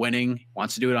streak that's winning,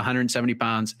 wants to do it 170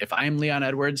 pounds. If I am Leon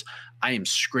Edwards, I am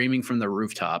screaming from the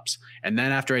rooftops. And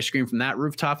then after I scream from that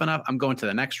rooftop enough, I'm going to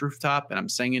the next rooftop and I'm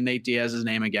singing Nate Diaz's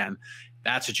name again.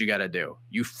 That's what you got to do.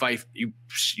 You fight, you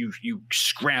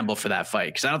scramble for that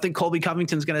fight. Because I don't think Colby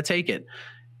Covington's going to take it.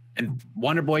 And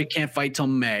Wonder Boy can't fight till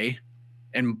May.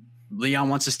 And Leon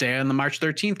wants to stay on the March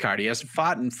 13th card. He hasn't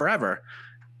fought in forever.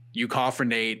 You call for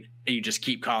Nate. And you just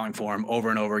keep calling for him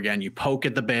over and over again. You poke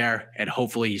at the bear, and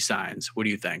hopefully he signs. What do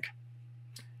you think?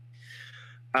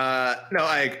 No,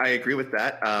 I agree with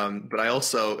that. But I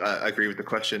also agree with the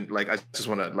question. Like, I just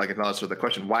want to acknowledge the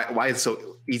question. Why is it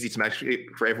so easy to match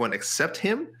for everyone except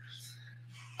him?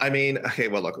 I mean, okay,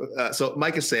 well, look. So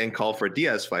Mike is saying call for a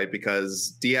Diaz fight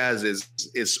because Diaz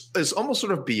is almost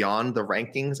sort of beyond the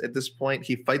rankings at this point.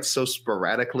 He fights so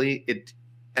sporadically.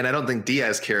 And I don't think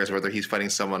Diaz cares whether he's fighting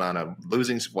someone on a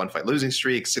one fight losing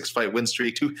streak, 6-fight win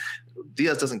streak.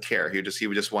 Diaz doesn't care. He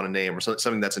would just want a name or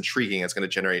something that's intriguing. That's going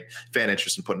to generate fan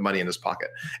interest and put money in his pocket.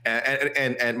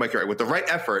 And Mike, you're right. With the right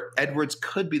effort, Edwards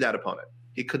could be that opponent.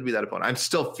 He could be that opponent. I'm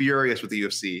still furious with the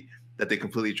UFC that they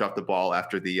completely dropped the ball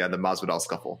after the Masvidal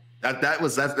scuffle.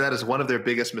 That is one of their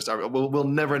biggest missed. We'll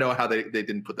never know how they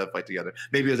didn't put that fight together.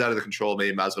 Maybe it was out of the control.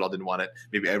 Maybe Masvidal didn't want it.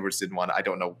 Maybe Edwards didn't want it. I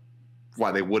don't know why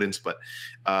they wouldn't, but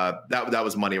that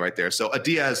was money right there. So a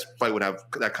Diaz fight would have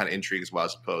that kind of intrigue as well, I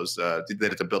suppose. They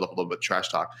had to build up a little bit of trash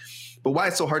talk. But why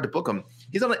it's so hard to book him?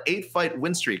 He's on an 8-fight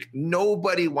win streak.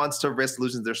 Nobody wants to risk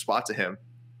losing their spot to him.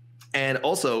 And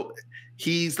also,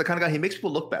 he's the kind of guy, he makes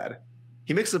people look bad.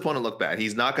 He makes his opponent look bad.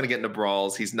 He's not going to get into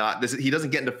brawls. He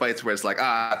doesn't get into fights where it's like,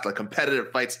 it's like competitive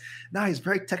fights. No, he's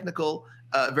very technical,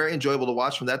 very enjoyable to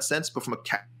watch from that sense. But from a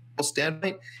casual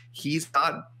standpoint, he's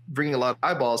not bringing a lot of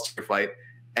eyeballs to your fight.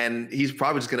 And he's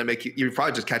probably just going to you're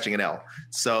probably just catching an L.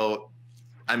 So,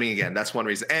 I mean, again, that's one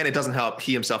reason. And it doesn't help.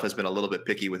 He himself has been a little bit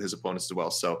picky with his opponents as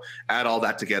well. So add all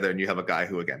that together and you have a guy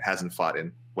who, again, hasn't fought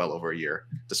in well over a year,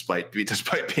 despite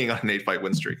being on an 8-fight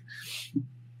win streak.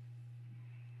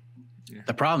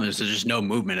 The problem is there's just no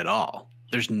movement at all.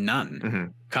 There's none. Mm-hmm.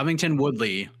 Covington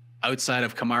Woodley, outside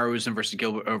of Kamaru Usman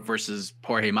versus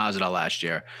Jorge Masvidal last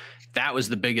year, that was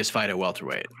the biggest fight at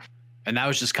welterweight. And that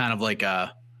was just kind of like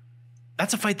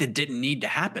that's a fight that didn't need to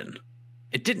happen.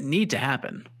 It didn't need to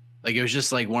happen. Like, it was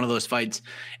just like one of those fights.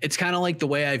 It's kind of like the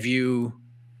way I view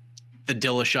the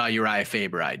Dillashaw-Uriah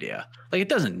Faber idea. Like, it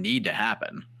doesn't need to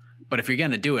happen. But if you're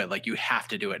going to do it, like, you have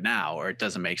to do it now or it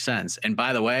doesn't make sense. And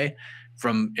by the way,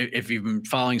 if you've been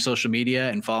following social media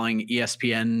and following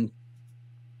ESPN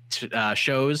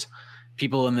shows,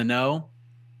 people in the know,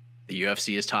 the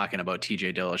UFC is talking about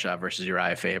TJ Dillashaw versus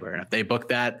Uriah Faber. And if they book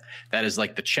that, that is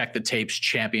like the check the tapes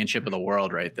championship of the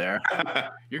world right there.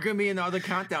 You're going to be in all the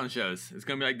countdown shows. It's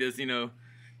going to be like this,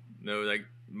 like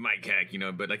Mike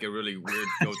Heck, but like a really weird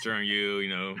filter on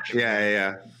you,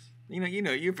 Yeah.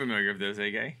 You're familiar with this,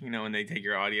 okay? When they take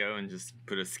your audio and just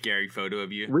put a scary photo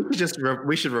of you.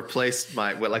 We should replace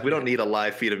we don't need a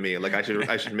live feed of me. Like, I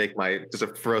should make just a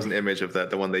frozen image of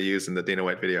the one they used in the Dana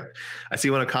White video. I see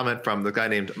one comment from the guy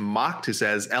named Mocked who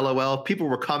says, LOL, people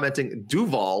were commenting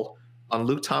Duval on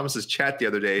Luke Thomas's chat the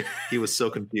other day. He was so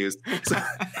confused. So,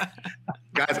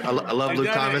 guys, I love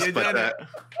Luke Thomas, but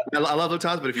I love Luke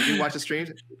Thomas, but if you do watch the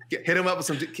streams, hit him up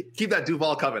with keep that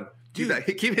Duval coming. Keep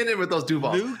hitting him with those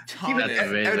Duval. Luke Thomas.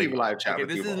 Every live chat with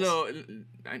this Duval. is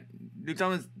Luke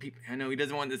Thomas. I know he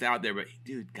doesn't want this out there, but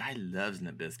dude, guy loves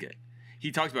Nabiscuit.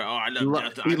 He talks about, I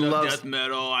love death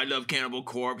metal. I love Cannibal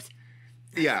Corpse.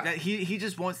 Yeah, he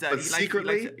just wants that. But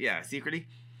secretly, secretly.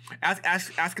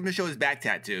 Ask him to show his back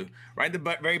tattoo. Right at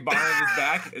the very bottom of his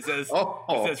back, it says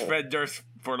Fred Durst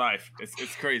for life.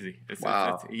 It's crazy.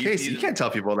 Wow, Casey, you can't tell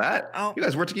people that. Oh, you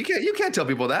guys you can't tell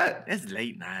people that. It's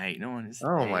late night. No one is.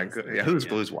 Oh my goodness. Yeah,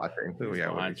 who's watching? Who's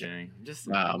watching?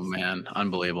 Oh man,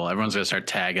 unbelievable! Everyone's gonna start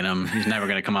tagging him. He's never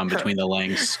gonna come on between the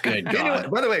links. Good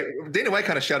God. By the way, Dana White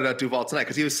kind of shouted out Duval tonight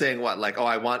because he was saying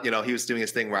I want, he was doing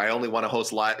his thing where I only want to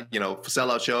host live,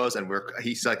 sellout shows, and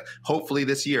he's like, hopefully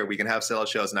this year we can have sellout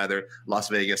shows in either Las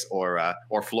Vegas or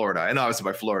Florida, and obviously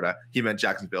by Florida he meant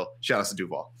Jacksonville. Shout out to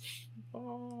Duval.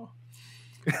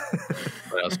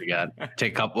 What else we got? We'll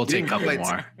take a couple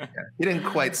more. Yeah, he didn't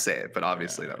quite say it, but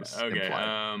obviously that was okay.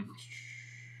 implied.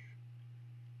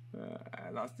 I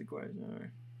lost the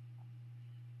question.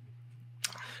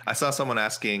 I saw someone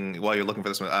asking while you're looking for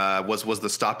this one. Was the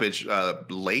stoppage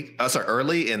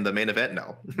early in the main event?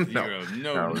 No.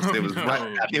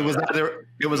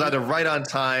 It was either right on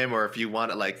time, or if you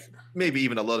want it, maybe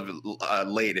even a little bit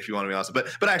late, if you want to be honest. But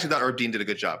I actually thought Herb Dean did a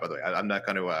good job. By the way, I'm not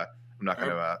going to.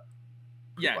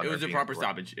 Yeah, it was a proper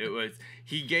stoppage. It was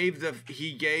he gave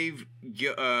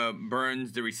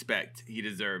Burns the respect he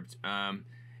deserved.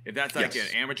 If that's like an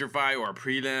amateur fight or a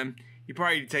prelim, it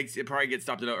probably gets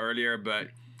stopped a little earlier. But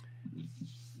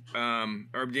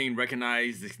Herb Dean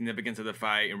recognized the significance of the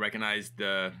fight and recognized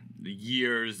the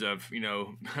years of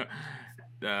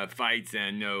fights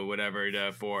and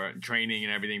whatever for training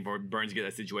and everything for Burns to get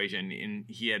that situation, and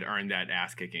he had earned that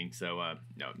ass kicking. So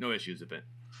no issues with it.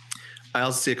 I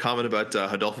also see a comment about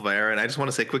Rodolfo Vieira, and I just want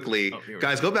to say quickly,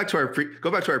 guys, go back to our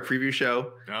preview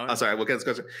show. Sorry,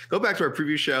 go back to our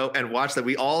preview show and watch that.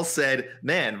 We all said,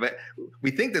 man, but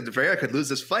we think that Vieira could lose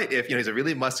this fight if he's a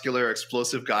really muscular,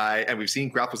 explosive guy, and we've seen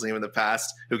grapples in the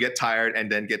past who get tired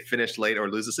and then get finished late or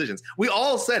lose decisions. We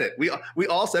all said it. We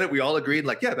all said it. We all agreed,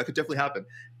 like, yeah, that could definitely happen.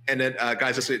 And then,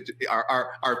 guys, just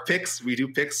our picks, we do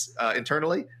picks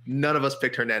internally. None of us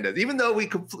picked Hernandez, even though we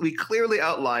clearly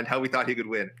outlined how we thought he could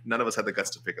win. None of us had the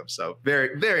guts to pick him. So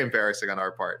very, very embarrassing on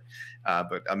our part,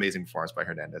 but amazing performance by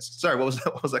Hernandez. Sorry,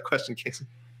 what was that question, Casey?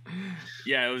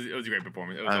 Yeah, it was a great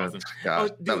performance. It was awesome.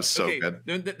 God, that was so good.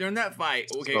 During that fight,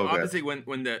 obviously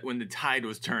when the tide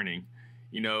was turning,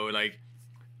 and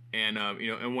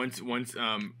once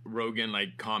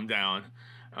Rogan calmed down,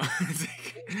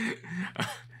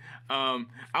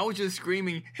 I was just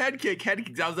screaming head kick. I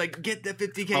was like, get the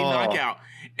 50K knockout.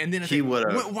 And then he would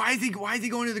have. Why is he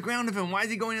going to the ground of him? Why is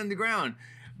he going on the ground?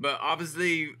 But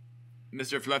obviously,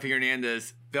 Mr. Fluffy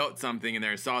Hernandez felt something in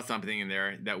there, saw something in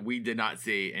there that we did not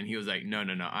see, and he was like, no,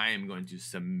 I am going to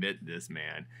submit this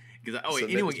man. Because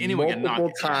anyone get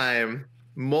knocked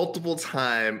multiple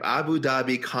time Abu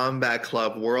Dhabi Combat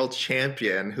Club world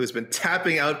champion who's been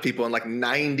tapping out people in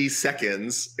 90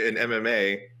 seconds in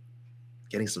MMA.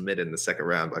 Getting submitted in the second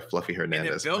round by Fluffy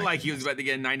Hernandez. And it felt like he was about to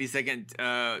get a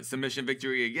 90-second submission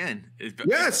victory again.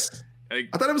 Yes. I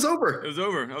thought it was over. It was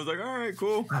over. I was like, all right,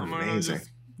 cool. Amazing. I'm going to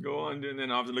just go on, and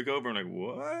then I'll have to look over. I'm like,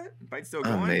 what? Fight's still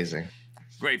going? Amazing.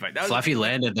 Great fight. Fluffy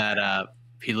landed that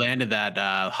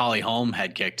Holly Holm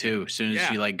head kick, too. As soon as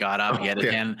she got up, he had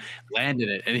his hand, landed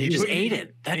it, and he just ate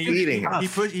it.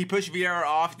 He pushed Vieira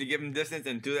off to give him distance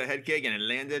and threw that head kick, and it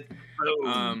landed.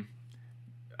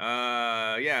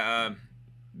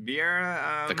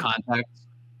 Vieira, the contact.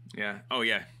 Yeah. Oh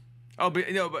yeah. Oh, but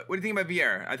what do you think about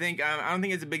Vieira? I don't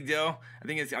think it's a big deal. I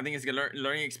think it's a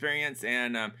learning experience,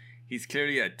 and he's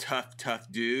clearly a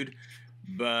tough dude.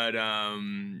 But I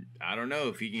don't know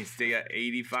if he can stay at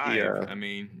 85.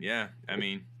 Yeah.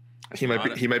 He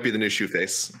might be the new shoe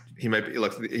face. He might be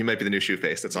the new shoe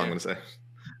face. That's all I'm going to say.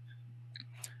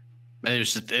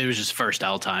 It was just first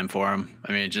L time for him.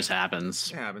 I mean, it just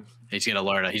happens. It happens. He's gonna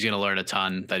learn a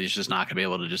ton that he's just not gonna be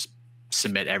able to just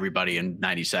submit everybody in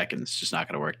 90 seconds. It's just not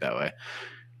gonna work that way.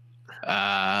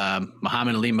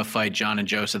 Muhammad Lima fight. John and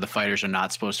Joe said the fighters are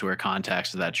not supposed to wear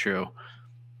contacts. Is that true?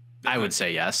 I would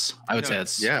say yes. I would say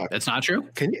it's not true.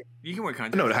 Can you? You can wear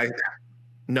contacts.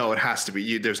 No, it has to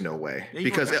be. There's no way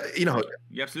because you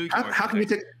absolutely. How can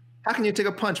you take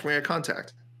a punch wearing a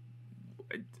contact?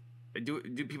 Do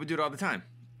people do it all the time?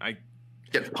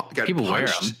 People wear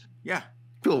them. Yeah,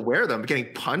 people wear them. But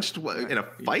getting punched in a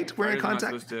fight wearing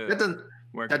contact that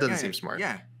doesn't seem smart.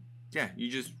 Yeah.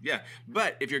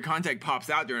 But if your contact pops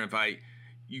out during a fight,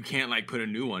 you can't put a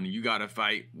new one. You got to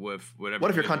fight with whatever.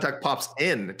 What if your contact pops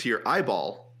in to your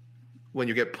eyeball when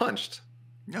you get punched?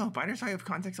 No, fighters fight with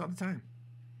contacts all the time.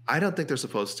 I don't think they're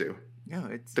supposed to. No,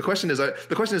 it's the question is are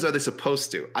they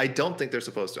supposed to? I don't think they're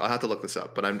supposed to. I'll have to look this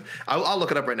up, but I'll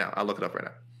look it up right now.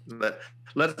 But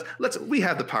we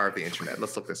have the power of the internet.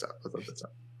 Let's look this up.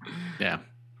 Yeah.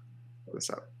 Look this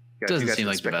up. Doesn't seem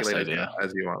like the best idea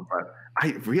as you want, but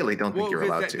I really don't think you're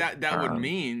allowed to. That would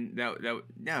mean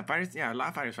that fighters, a lot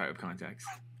of fighters fight with contacts.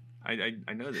 I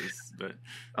know this, but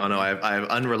oh no, I have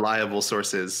unreliable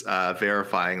sources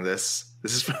verifying this.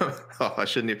 This is from. Oh, I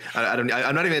shouldn't even. I'm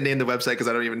not even gonna name the website because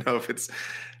I don't even know if it's.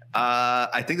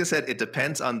 I think they said it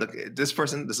depends on this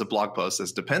person. This is a blog post.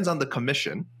 This depends on the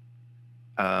commission.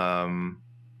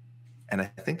 And I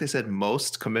think they said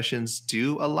most commissions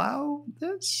do allow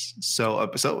this. So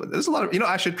there's a lot of.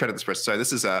 I should credit this person. Sorry,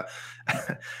 this is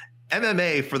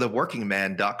MMA for the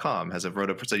workingman.com has a wrote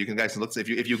up. So you guys can look. If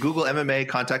you Google MMA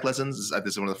contact lessons, this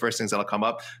is one of the first things that'll come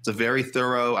up. It's a very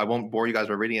thorough. I won't bore you guys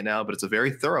by reading it now, but it's a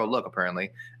very thorough look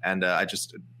apparently. And I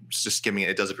just skimming it.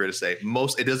 It does appear to say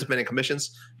it does depend on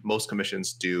commissions. Most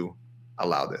commissions do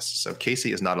allow this. So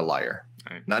Casey is not a liar.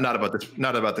 Right. Not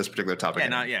about this particular topic.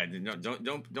 Yeah,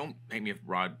 don't paint me with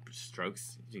broad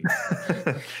strokes.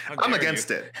 I'm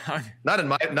against it. Not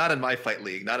in my fight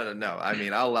league. No. I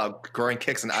mean, I'll allow groin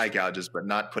kicks and eye gouges, but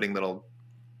not putting little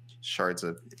shards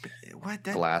of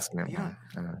glass. No.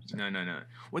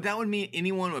 Well, that would mean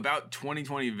anyone without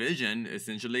 20/20 vision,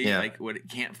 essentially,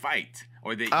 can't fight,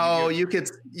 or they. Oh, you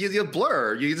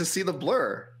blur. You just see the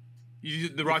blur.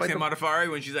 The Roxanne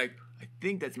Modafferi when she's like, I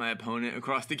think that's my opponent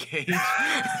across the cage.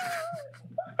 I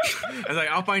was like,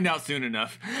 I'll find out soon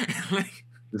enough.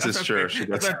 This is true.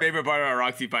 That's my favorite part of our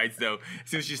Roxy fights, though. As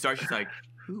soon as she starts, she's like,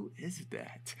 who is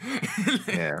that?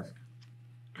 Yeah.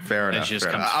 Fair enough. She just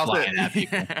comes flying at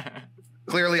people.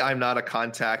 Clearly, I'm not a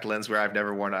contact lens wearer. I've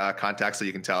never worn a contact, so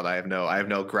you can tell that I have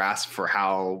no grasp for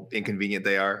how inconvenient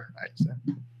they are.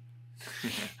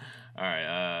 All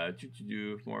right,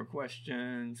 do more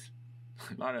questions.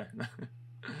 A lot of.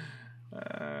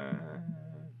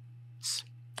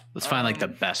 Let's find like the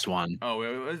best one.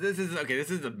 Oh, this is okay.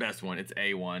 This is the best one. It's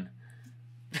A1.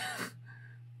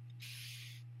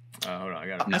 Hold on, I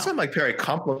got. That's not like very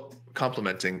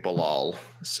complimenting Bilal.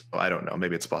 So I don't know.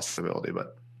 Maybe it's a possibility,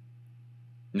 but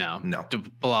no.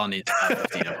 Bilal needs a top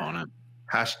 15 opponent.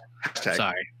 Hashtag.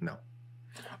 Sorry. No.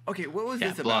 Okay, what was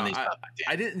this about?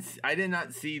 I did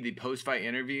not see the post-fight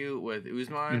interview with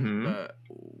Usman. But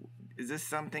is this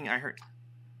something I heard?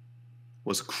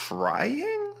 Was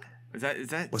crying? Is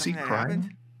that was he that crying?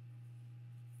 Happened?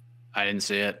 I didn't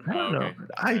see it. I don't know.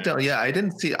 I don't. Yeah, I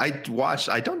didn't see. I watched.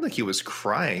 I don't think he was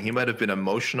crying. He might have been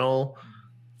emotional,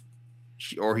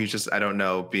 or he's just. I don't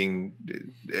know.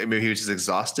 Maybe he was just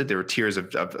exhausted. There were tears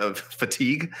of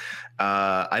fatigue.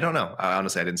 I don't know.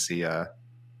 Honestly, I didn't see.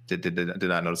 Did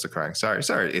not notice the crying. Sorry.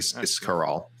 It's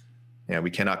Corral. Yeah,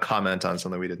 we cannot comment on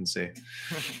something we didn't see.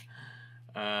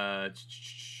 I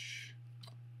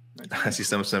see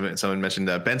someone mentioned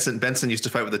Benson used to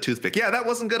fight with a toothpick. Yeah, that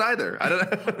wasn't good either. I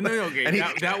don't know. No, okay.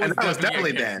 That was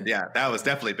definitely banned. Yeah, that was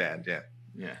definitely banned. Yeah.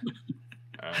 Yeah.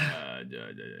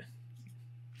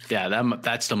 Yeah,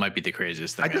 that still might be the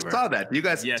craziest thing. I just saw that. Do you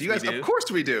guys? Of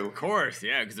course we do. Of course,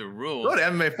 yeah, because the rules. Go to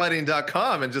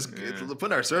MMAfighting.com and just put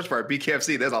in our search bar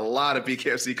BKFC. There's a lot of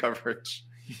BKFC coverage.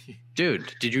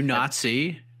 Dude, did you not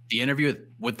see the interview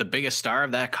with the biggest star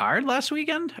of that card last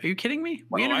weekend? Are you kidding me?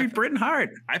 We interviewed Britton Hart.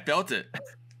 I felt it.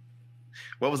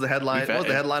 What was the headline? What was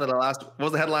the headline of that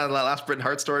last Britton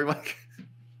Hart story, Mike?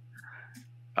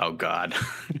 Oh God.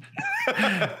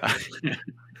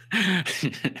 I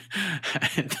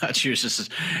thought she was just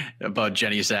about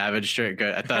Jenny Savage.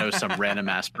 I thought it was some random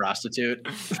ass prostitute.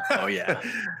 Oh yeah.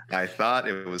 I thought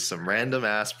it was some random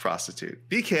ass prostitute.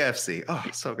 BKFC. Oh,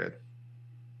 so good.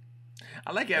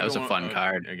 I like it. That was a fun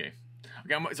card. Okay.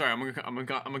 I'm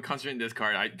gonna concentrate on this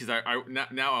card because I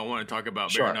now I want to talk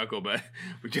about bare knuckle, but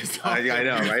we just I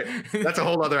know, right? That's a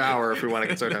whole other hour if we want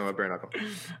to start talking about bare knuckle.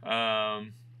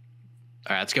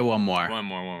 All right, let's get one more. One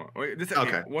more. Wait,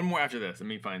 okay. One more after this. Let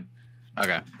me find.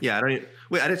 Okay. Yeah, I don't.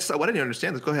 Wait, I didn't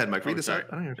understand this. Go ahead, Mike. Read this out.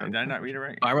 Did I not read it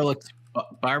right?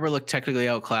 Barber looked technically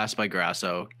outclassed by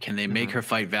Grasso. Can they make her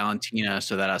fight Valentina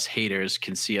so that us haters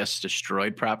can see us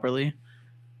destroyed properly?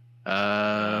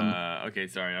 Okay,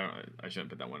 sorry. I shouldn't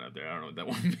put that one out there. I don't know what that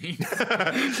one means.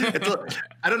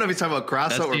 I don't know if he's talking about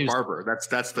Grasso or Barber. That's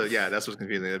what's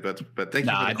confusing. But thank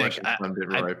you for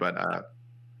the question.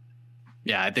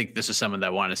 Yeah, I think this is someone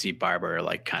that want to see Barber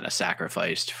like kind of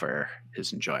sacrificed for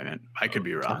his enjoyment. I could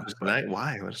be wrong.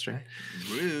 Why? What's strange?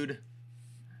 Rude.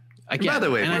 Again, by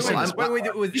the way, wait,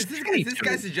 is this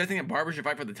guy suggesting that Barber should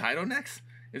fight for the title next?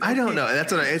 I don't know.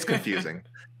 It's confusing.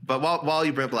 But while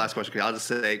you bring up the last question, I'll just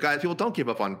say, guys, people don't give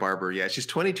up on Barber yet. She's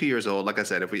 22 years old. Like I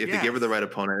said, if they give her the right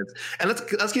opponent, and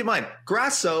let's keep in mind,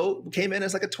 Grasso came in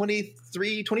as like a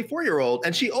 23, 24-year-old,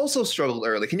 and she also struggled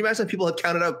early. Can you imagine if people had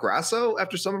counted out Grasso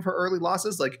after some of her early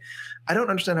losses? Like, I don't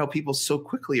understand how people so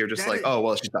quickly are just she's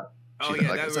done.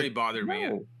 That really bothered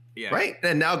me. Yeah. Right.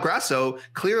 And now Grasso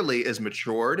clearly is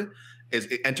matured,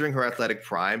 is entering her athletic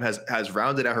prime, has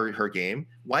rounded out her game.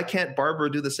 Why can't Barber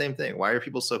do the same thing? Why are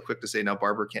people so quick to say, no,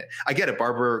 Barber can't? I get it.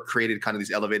 Barber created kind of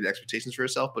these elevated expectations for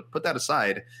herself, but put that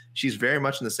aside, she's very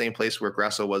much in the same place where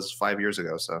Grasso was 5 years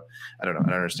ago. So I don't know. I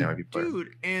don't understand why people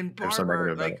and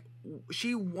Barber,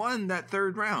 she won that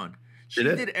third round. She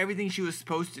did everything she was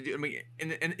supposed to do. I mean,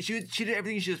 and she did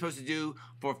everything she was supposed to do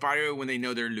for a fighter when they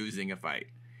know they're losing a fight.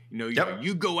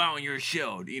 You go out and you're a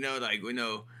shield.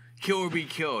 Kill or be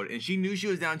killed. And she knew she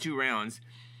was down 2 rounds,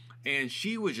 and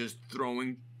she was just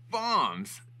throwing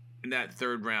bombs in that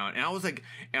third round. And I was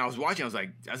watching, I was like,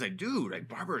 dude, like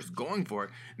Barber is going for it.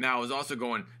 Now I was also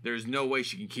going, there's no way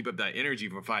she can keep up that energy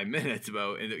for 5 minutes.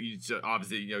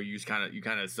 Obviously, you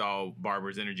kind of saw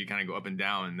Barber's energy kind of go up and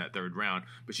down in that third round,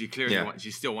 but she clearly won, she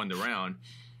still won the round.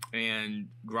 And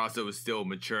Grasso was still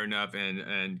mature enough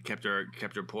and kept her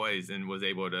poised and was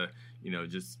able to,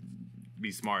 just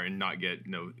be smart and not get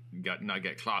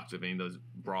clocked with any of those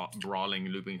brawling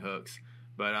looping hooks.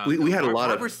 But we had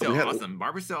Barber's still awesome.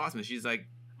 Barber's still awesome. She's like,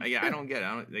 I don't get it.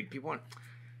 I don't like people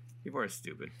are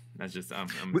stupid. That's just I'm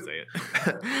gonna say it.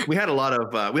 we had a lot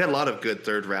of good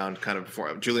third round kind of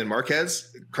before. Julian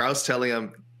Marquez, Krause telling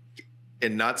him,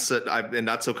 in not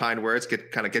so kind words,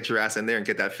 get your ass in there and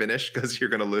get that finish because you're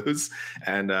going to lose.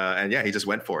 And yeah, he just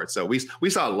went for it. So we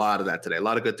saw a lot of that today, a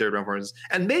lot of good third round performances,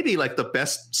 and maybe like the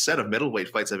best set of middleweight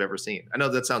fights I've ever seen. I know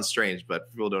that sounds strange,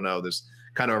 but people don't know. There's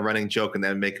kind of a running joke in the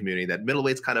MMA community that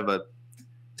middleweight's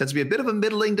tends to be a bit of a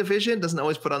middling division, doesn't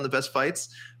always put on the best fights,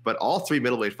 but all 3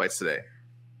 middleweight fights today,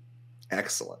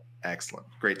 excellent,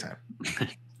 great time.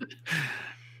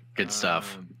 Good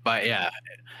stuff.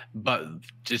 But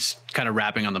just kind of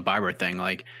wrapping on the Barber thing,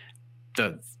 like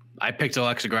I picked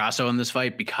Alexa Grasso in this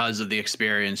fight because of the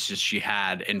experience she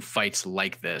had in fights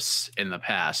like this in the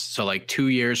past. So like 2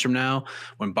 years from now,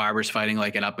 when Barber's fighting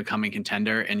like an up and coming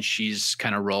contender and she's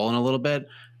kind of rolling a little bit,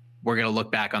 we're going to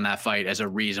look back on that fight as a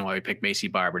reason why we picked Macy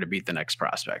Barber to beat the next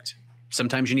prospect.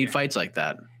 Sometimes you need fights like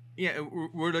that. Yeah,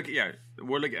 we're looking at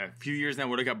a few years now.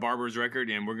 We're looking at Barber's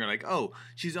record, and we're going to oh,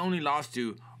 she's only lost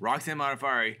to Roxanne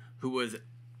Modafferi, who was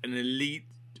an elite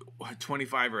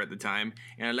 25er at the time,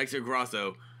 and Alexa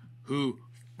Grasso, who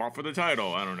fought for the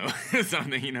title. I don't know,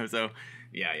 something, So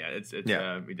yeah, it's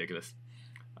ridiculous.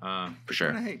 For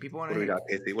sure. People want to hate. What do we got,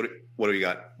 Casey? What do we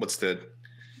got? What's the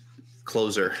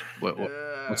closer?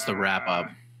 What's the wrap up?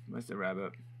 What's the wrap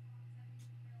up?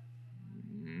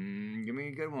 Give me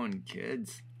a good one,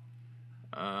 kids.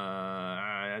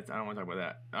 I don't want to talk about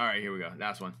that. All right, here we go.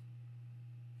 Last one.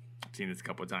 I've seen this a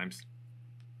couple of times.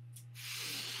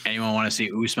 Anyone want to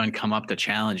see Usman come up to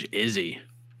challenge Izzy?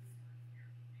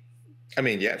 I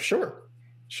mean, yeah, sure.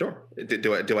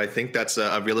 Do I think that's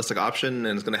a realistic option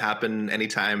and it's going to happen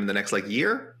anytime in the next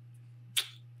year?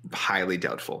 Highly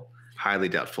doubtful.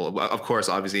 Of course,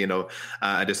 obviously,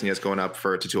 Adesanya's going up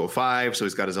to 205, so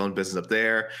he's got his own business up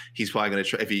there. He's probably going to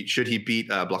try, should he beat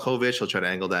Blachowicz, he'll try to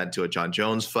angle that into a John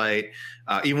Jones fight.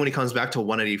 Even when he comes back to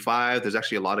 185, there's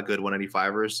actually a lot of good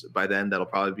 185ers by then that'll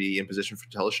probably be in position for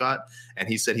Teleshot. And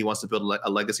he said he wants to build a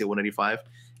legacy at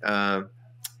 185.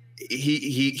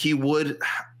 He would.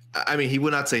 I mean, he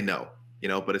would not say no,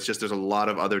 but it's just there's a lot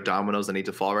of other dominoes that need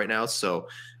to fall right now. So.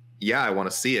 Yeah, I want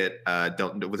to see it.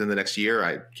 Within the next year,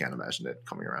 I can't imagine it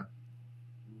coming around.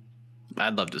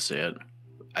 I'd love to see it.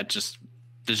 There's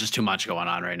just too much going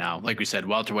on right now. Like we said,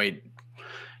 welterweight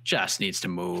just needs to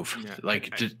move. Yeah.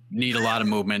 Just need a lot of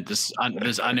movement.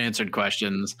 There's unanswered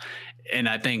questions, and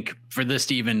I think for this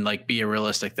to even be a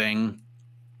realistic thing,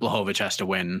 Blachowicz has to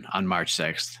win on March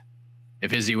 6th.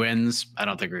 If Izzy wins, I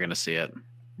don't think we're going to see it.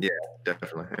 Yeah,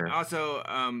 definitely. Yeah. Also,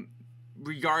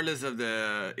 regardless of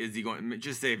the Izzy going,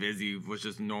 just say if Izzy was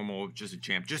just normal, just a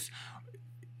champ, just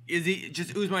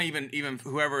Usman, even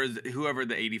whoever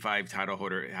the 85 title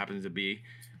holder happens to be,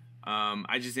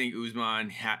 I just think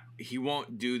Usman he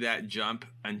won't do that jump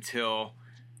until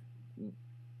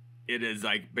it is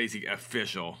basically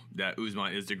official that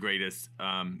Usman is the greatest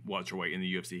welterweight in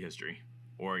the UFC history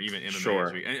or even MMA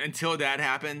history. And until that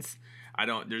happens,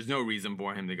 there's no reason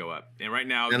for him to go up. And right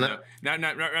now, right now,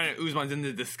 Usman's in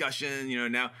the discussion,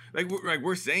 now,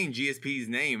 we're saying GSP's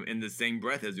name in the same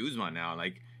breath as Usman now,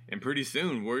 and pretty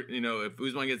soon if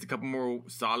Usman gets a couple more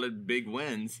solid big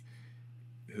wins,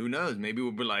 who knows? Maybe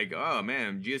we'll be oh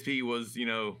man, GSP was,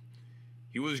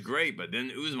 he was great, but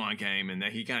then Usman came and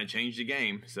that he kind of changed the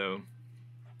game. So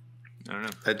I don't know.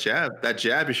 That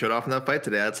jab you showed off in that fight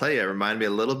today, I'll tell you, it reminded me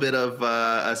a little bit of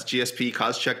us GSP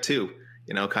Koscheck too.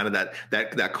 Kind of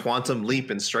that quantum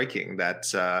leap in striking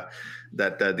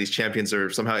that these champions are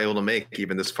somehow able to make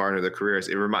even this far into their careers.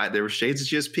 There were shades of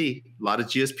GSP, a lot of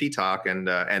GSP talk,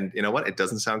 and you know what? It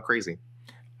doesn't sound crazy.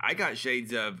 I got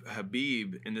shades of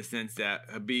Habib in the sense that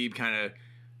Habib kind of,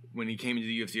 when he came into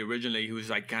the UFC originally, he was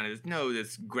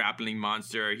this grappling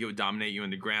monster. He would dominate you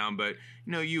on the ground, but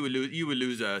you would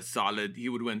lose a solid. He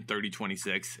would win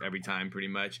 30-26 every time, pretty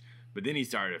much. But then he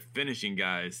started finishing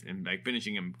guys and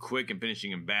finishing him quick and finishing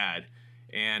him bad.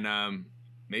 And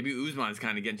maybe Usman's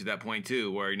kind of getting to that point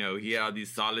too, where he had all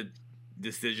these solid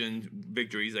decision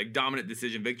victories, dominant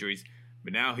decision victories.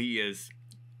 But now he is,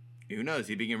 who knows?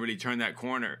 He can really turn that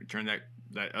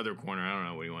other corner. I don't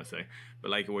know what you want to say,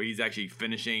 but where he's actually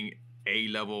finishing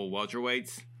A-level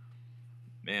welterweights.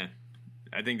 Man,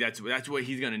 I think that's what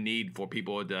he's gonna need for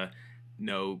people to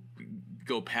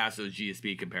go past those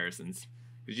GSP comparisons.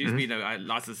 Because GSP,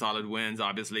 lots of solid wins,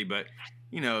 obviously, but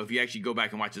if you actually go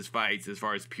back and watch his fights, as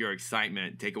far as pure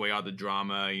excitement, take away all the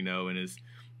drama, and his,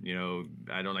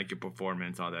 I don't like your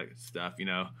performance, all that stuff,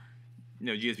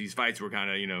 GSP's fights were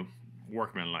kind of,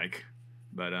 workmanlike,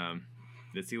 but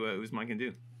let's see what Usman can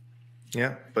do.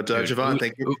 Yeah, but Javon,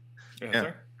 thank you.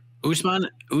 Yeah. Usman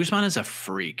is a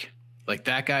freak.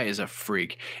 That guy is a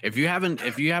freak. If you haven't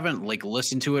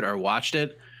listened to it or watched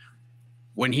it,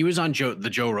 when he was on the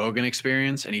Joe Rogan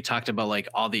Experience, and he talked about like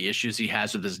all the issues he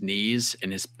has with his knees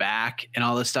and his back and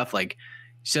all this stuff, like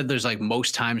he said there's like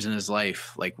most times in his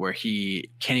life like where he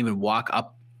can't even walk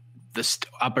up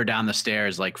or down the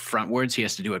stairs like frontwards. He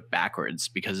has to do it backwards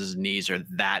because his knees are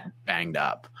that banged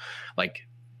up. Like,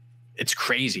 it's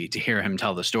crazy to hear him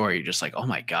tell the story. Just like, oh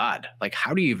my God, like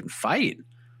how do you even fight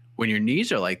when your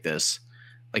knees are like this?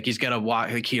 Like he's got to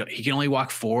walk, like he can only walk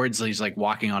forwards. So he's like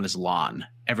walking on his lawn.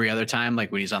 Every other time,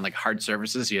 like when he's on like hard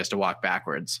surfaces, he has to walk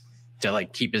backwards to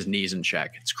like keep his knees in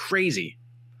check. It's crazy.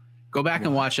 Go back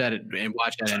and watch that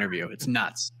interview. It's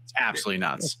nuts. It's absolutely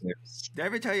nuts. Did I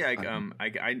ever tell you like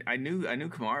I knew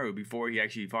Kamaru before he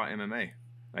actually fought MMA,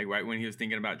 like right when he was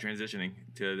thinking about transitioning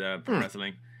to the pro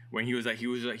wrestling. When he was like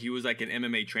an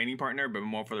MMA training partner, but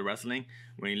more for the wrestling.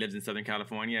 When he lived in Southern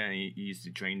California, and he used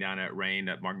to train down at Rain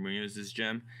at Mark Munoz's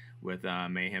gym with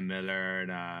Mayhem Miller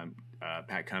and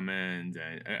Pat Cummins,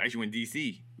 and actually when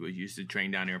DC used to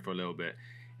train down here for a little bit.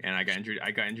 And I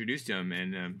got introduced to him,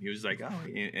 and he was like, "Oh."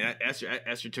 And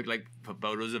Esther took like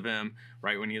photos of him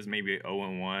right when he was maybe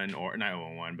 0-1 or not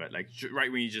 0-1, but like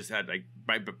right when he just had like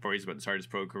right before he's about to start his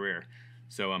pro career.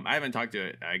 So I haven't talked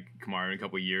to Kamaru in a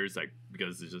couple of years, like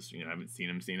because it's just I haven't seen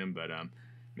him, but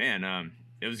man,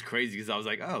 it was crazy because I was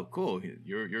like, "Oh, cool,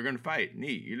 you're gonna fight,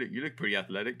 neat. You look pretty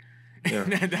athletic." Yeah.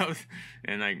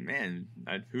 and like man,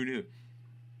 who knew?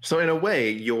 So in a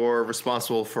way, you're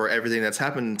responsible for everything that's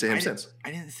happened to him since. I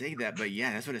didn't say that, but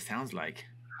yeah, that's what it sounds like.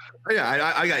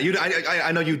 Yeah, I got you.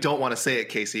 I know you don't want to say it,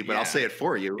 Casey, but I'll say it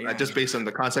for you. Yeah. Just based on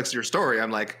the context of your story, I'm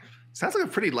like, sounds like a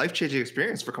pretty life-changing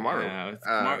experience for Kamaru.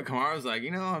 Yeah, Kamaru's like,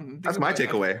 that's my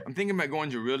takeaway. I'm thinking about going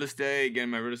to real estate,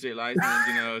 getting my real estate license.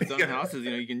 Some houses,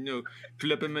 you can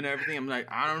flip them and everything. I'm like,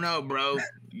 I don't know, bro.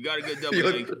 You got to get double.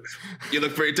 You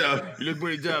look pretty tough. You look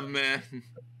pretty tough, man.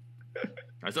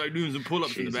 I saw you doing some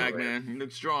pull-ups in the back, man. You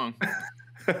look strong.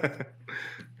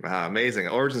 Amazing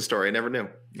origin story. I never knew.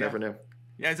 Never knew.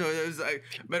 Yeah, so it was like,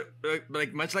 but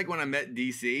like much like when I met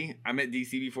DC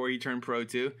before he turned pro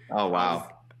too. Oh wow.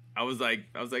 I was like,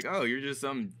 oh, you're just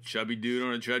some chubby dude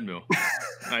on a treadmill,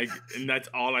 like, and that's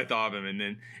all I thought of him. And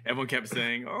then everyone kept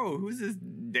saying, oh, who's this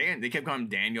Dan? They kept calling him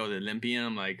Daniel the Olympian.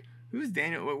 I'm like, who's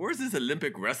Daniel? Where's this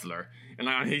Olympic wrestler?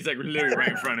 And he's like literally right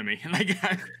in front of me. Like.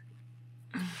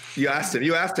 You asked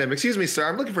him, excuse me, sir,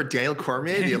 I'm looking for Daniel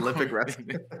Cormier, the Olympic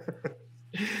wrestler.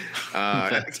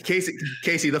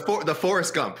 Casey, the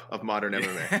Forrest Gump of modern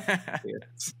MMA.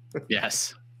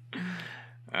 Yes.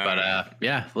 But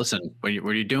yeah, listen, when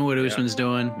you're doing what Usman's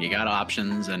doing, you got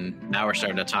options, and now we're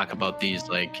starting to talk about these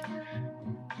like,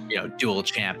 dual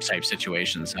champ type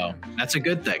situations. So that's a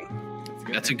good thing.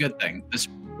 That's a good thing.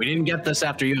 We didn't get this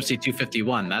after UFC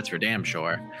 251, that's for damn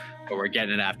sure. But we're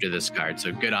getting it after this card,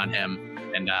 so good on him.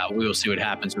 And we will see what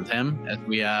happens with him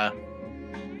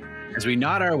as we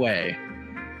nod our way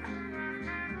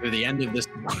through the end of this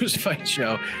post-fight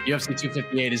show. UFC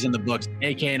 258 is in the books.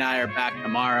 AK and I are back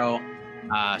tomorrow,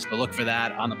 so look for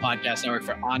that on the podcast network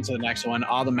for On to the Next One.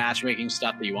 All the matchmaking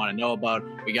stuff that you want to know about,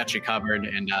 we got you covered,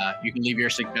 and you can leave your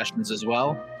suggestions as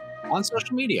well on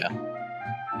social media.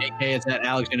 AK is at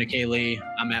Alexander K. Lee.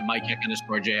 I'm at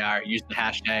MikeHeck_JR. Use the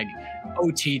hashtag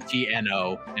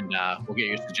OTTNO, and we'll get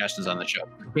your suggestions on the show.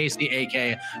 Casey,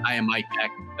 AK, I am Mike Heck.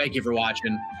 Thank you for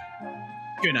watching.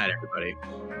 Good night, everybody.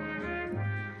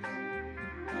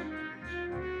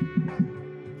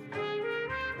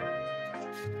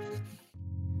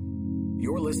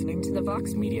 You're listening to the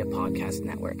Vox Media Podcast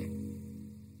Network.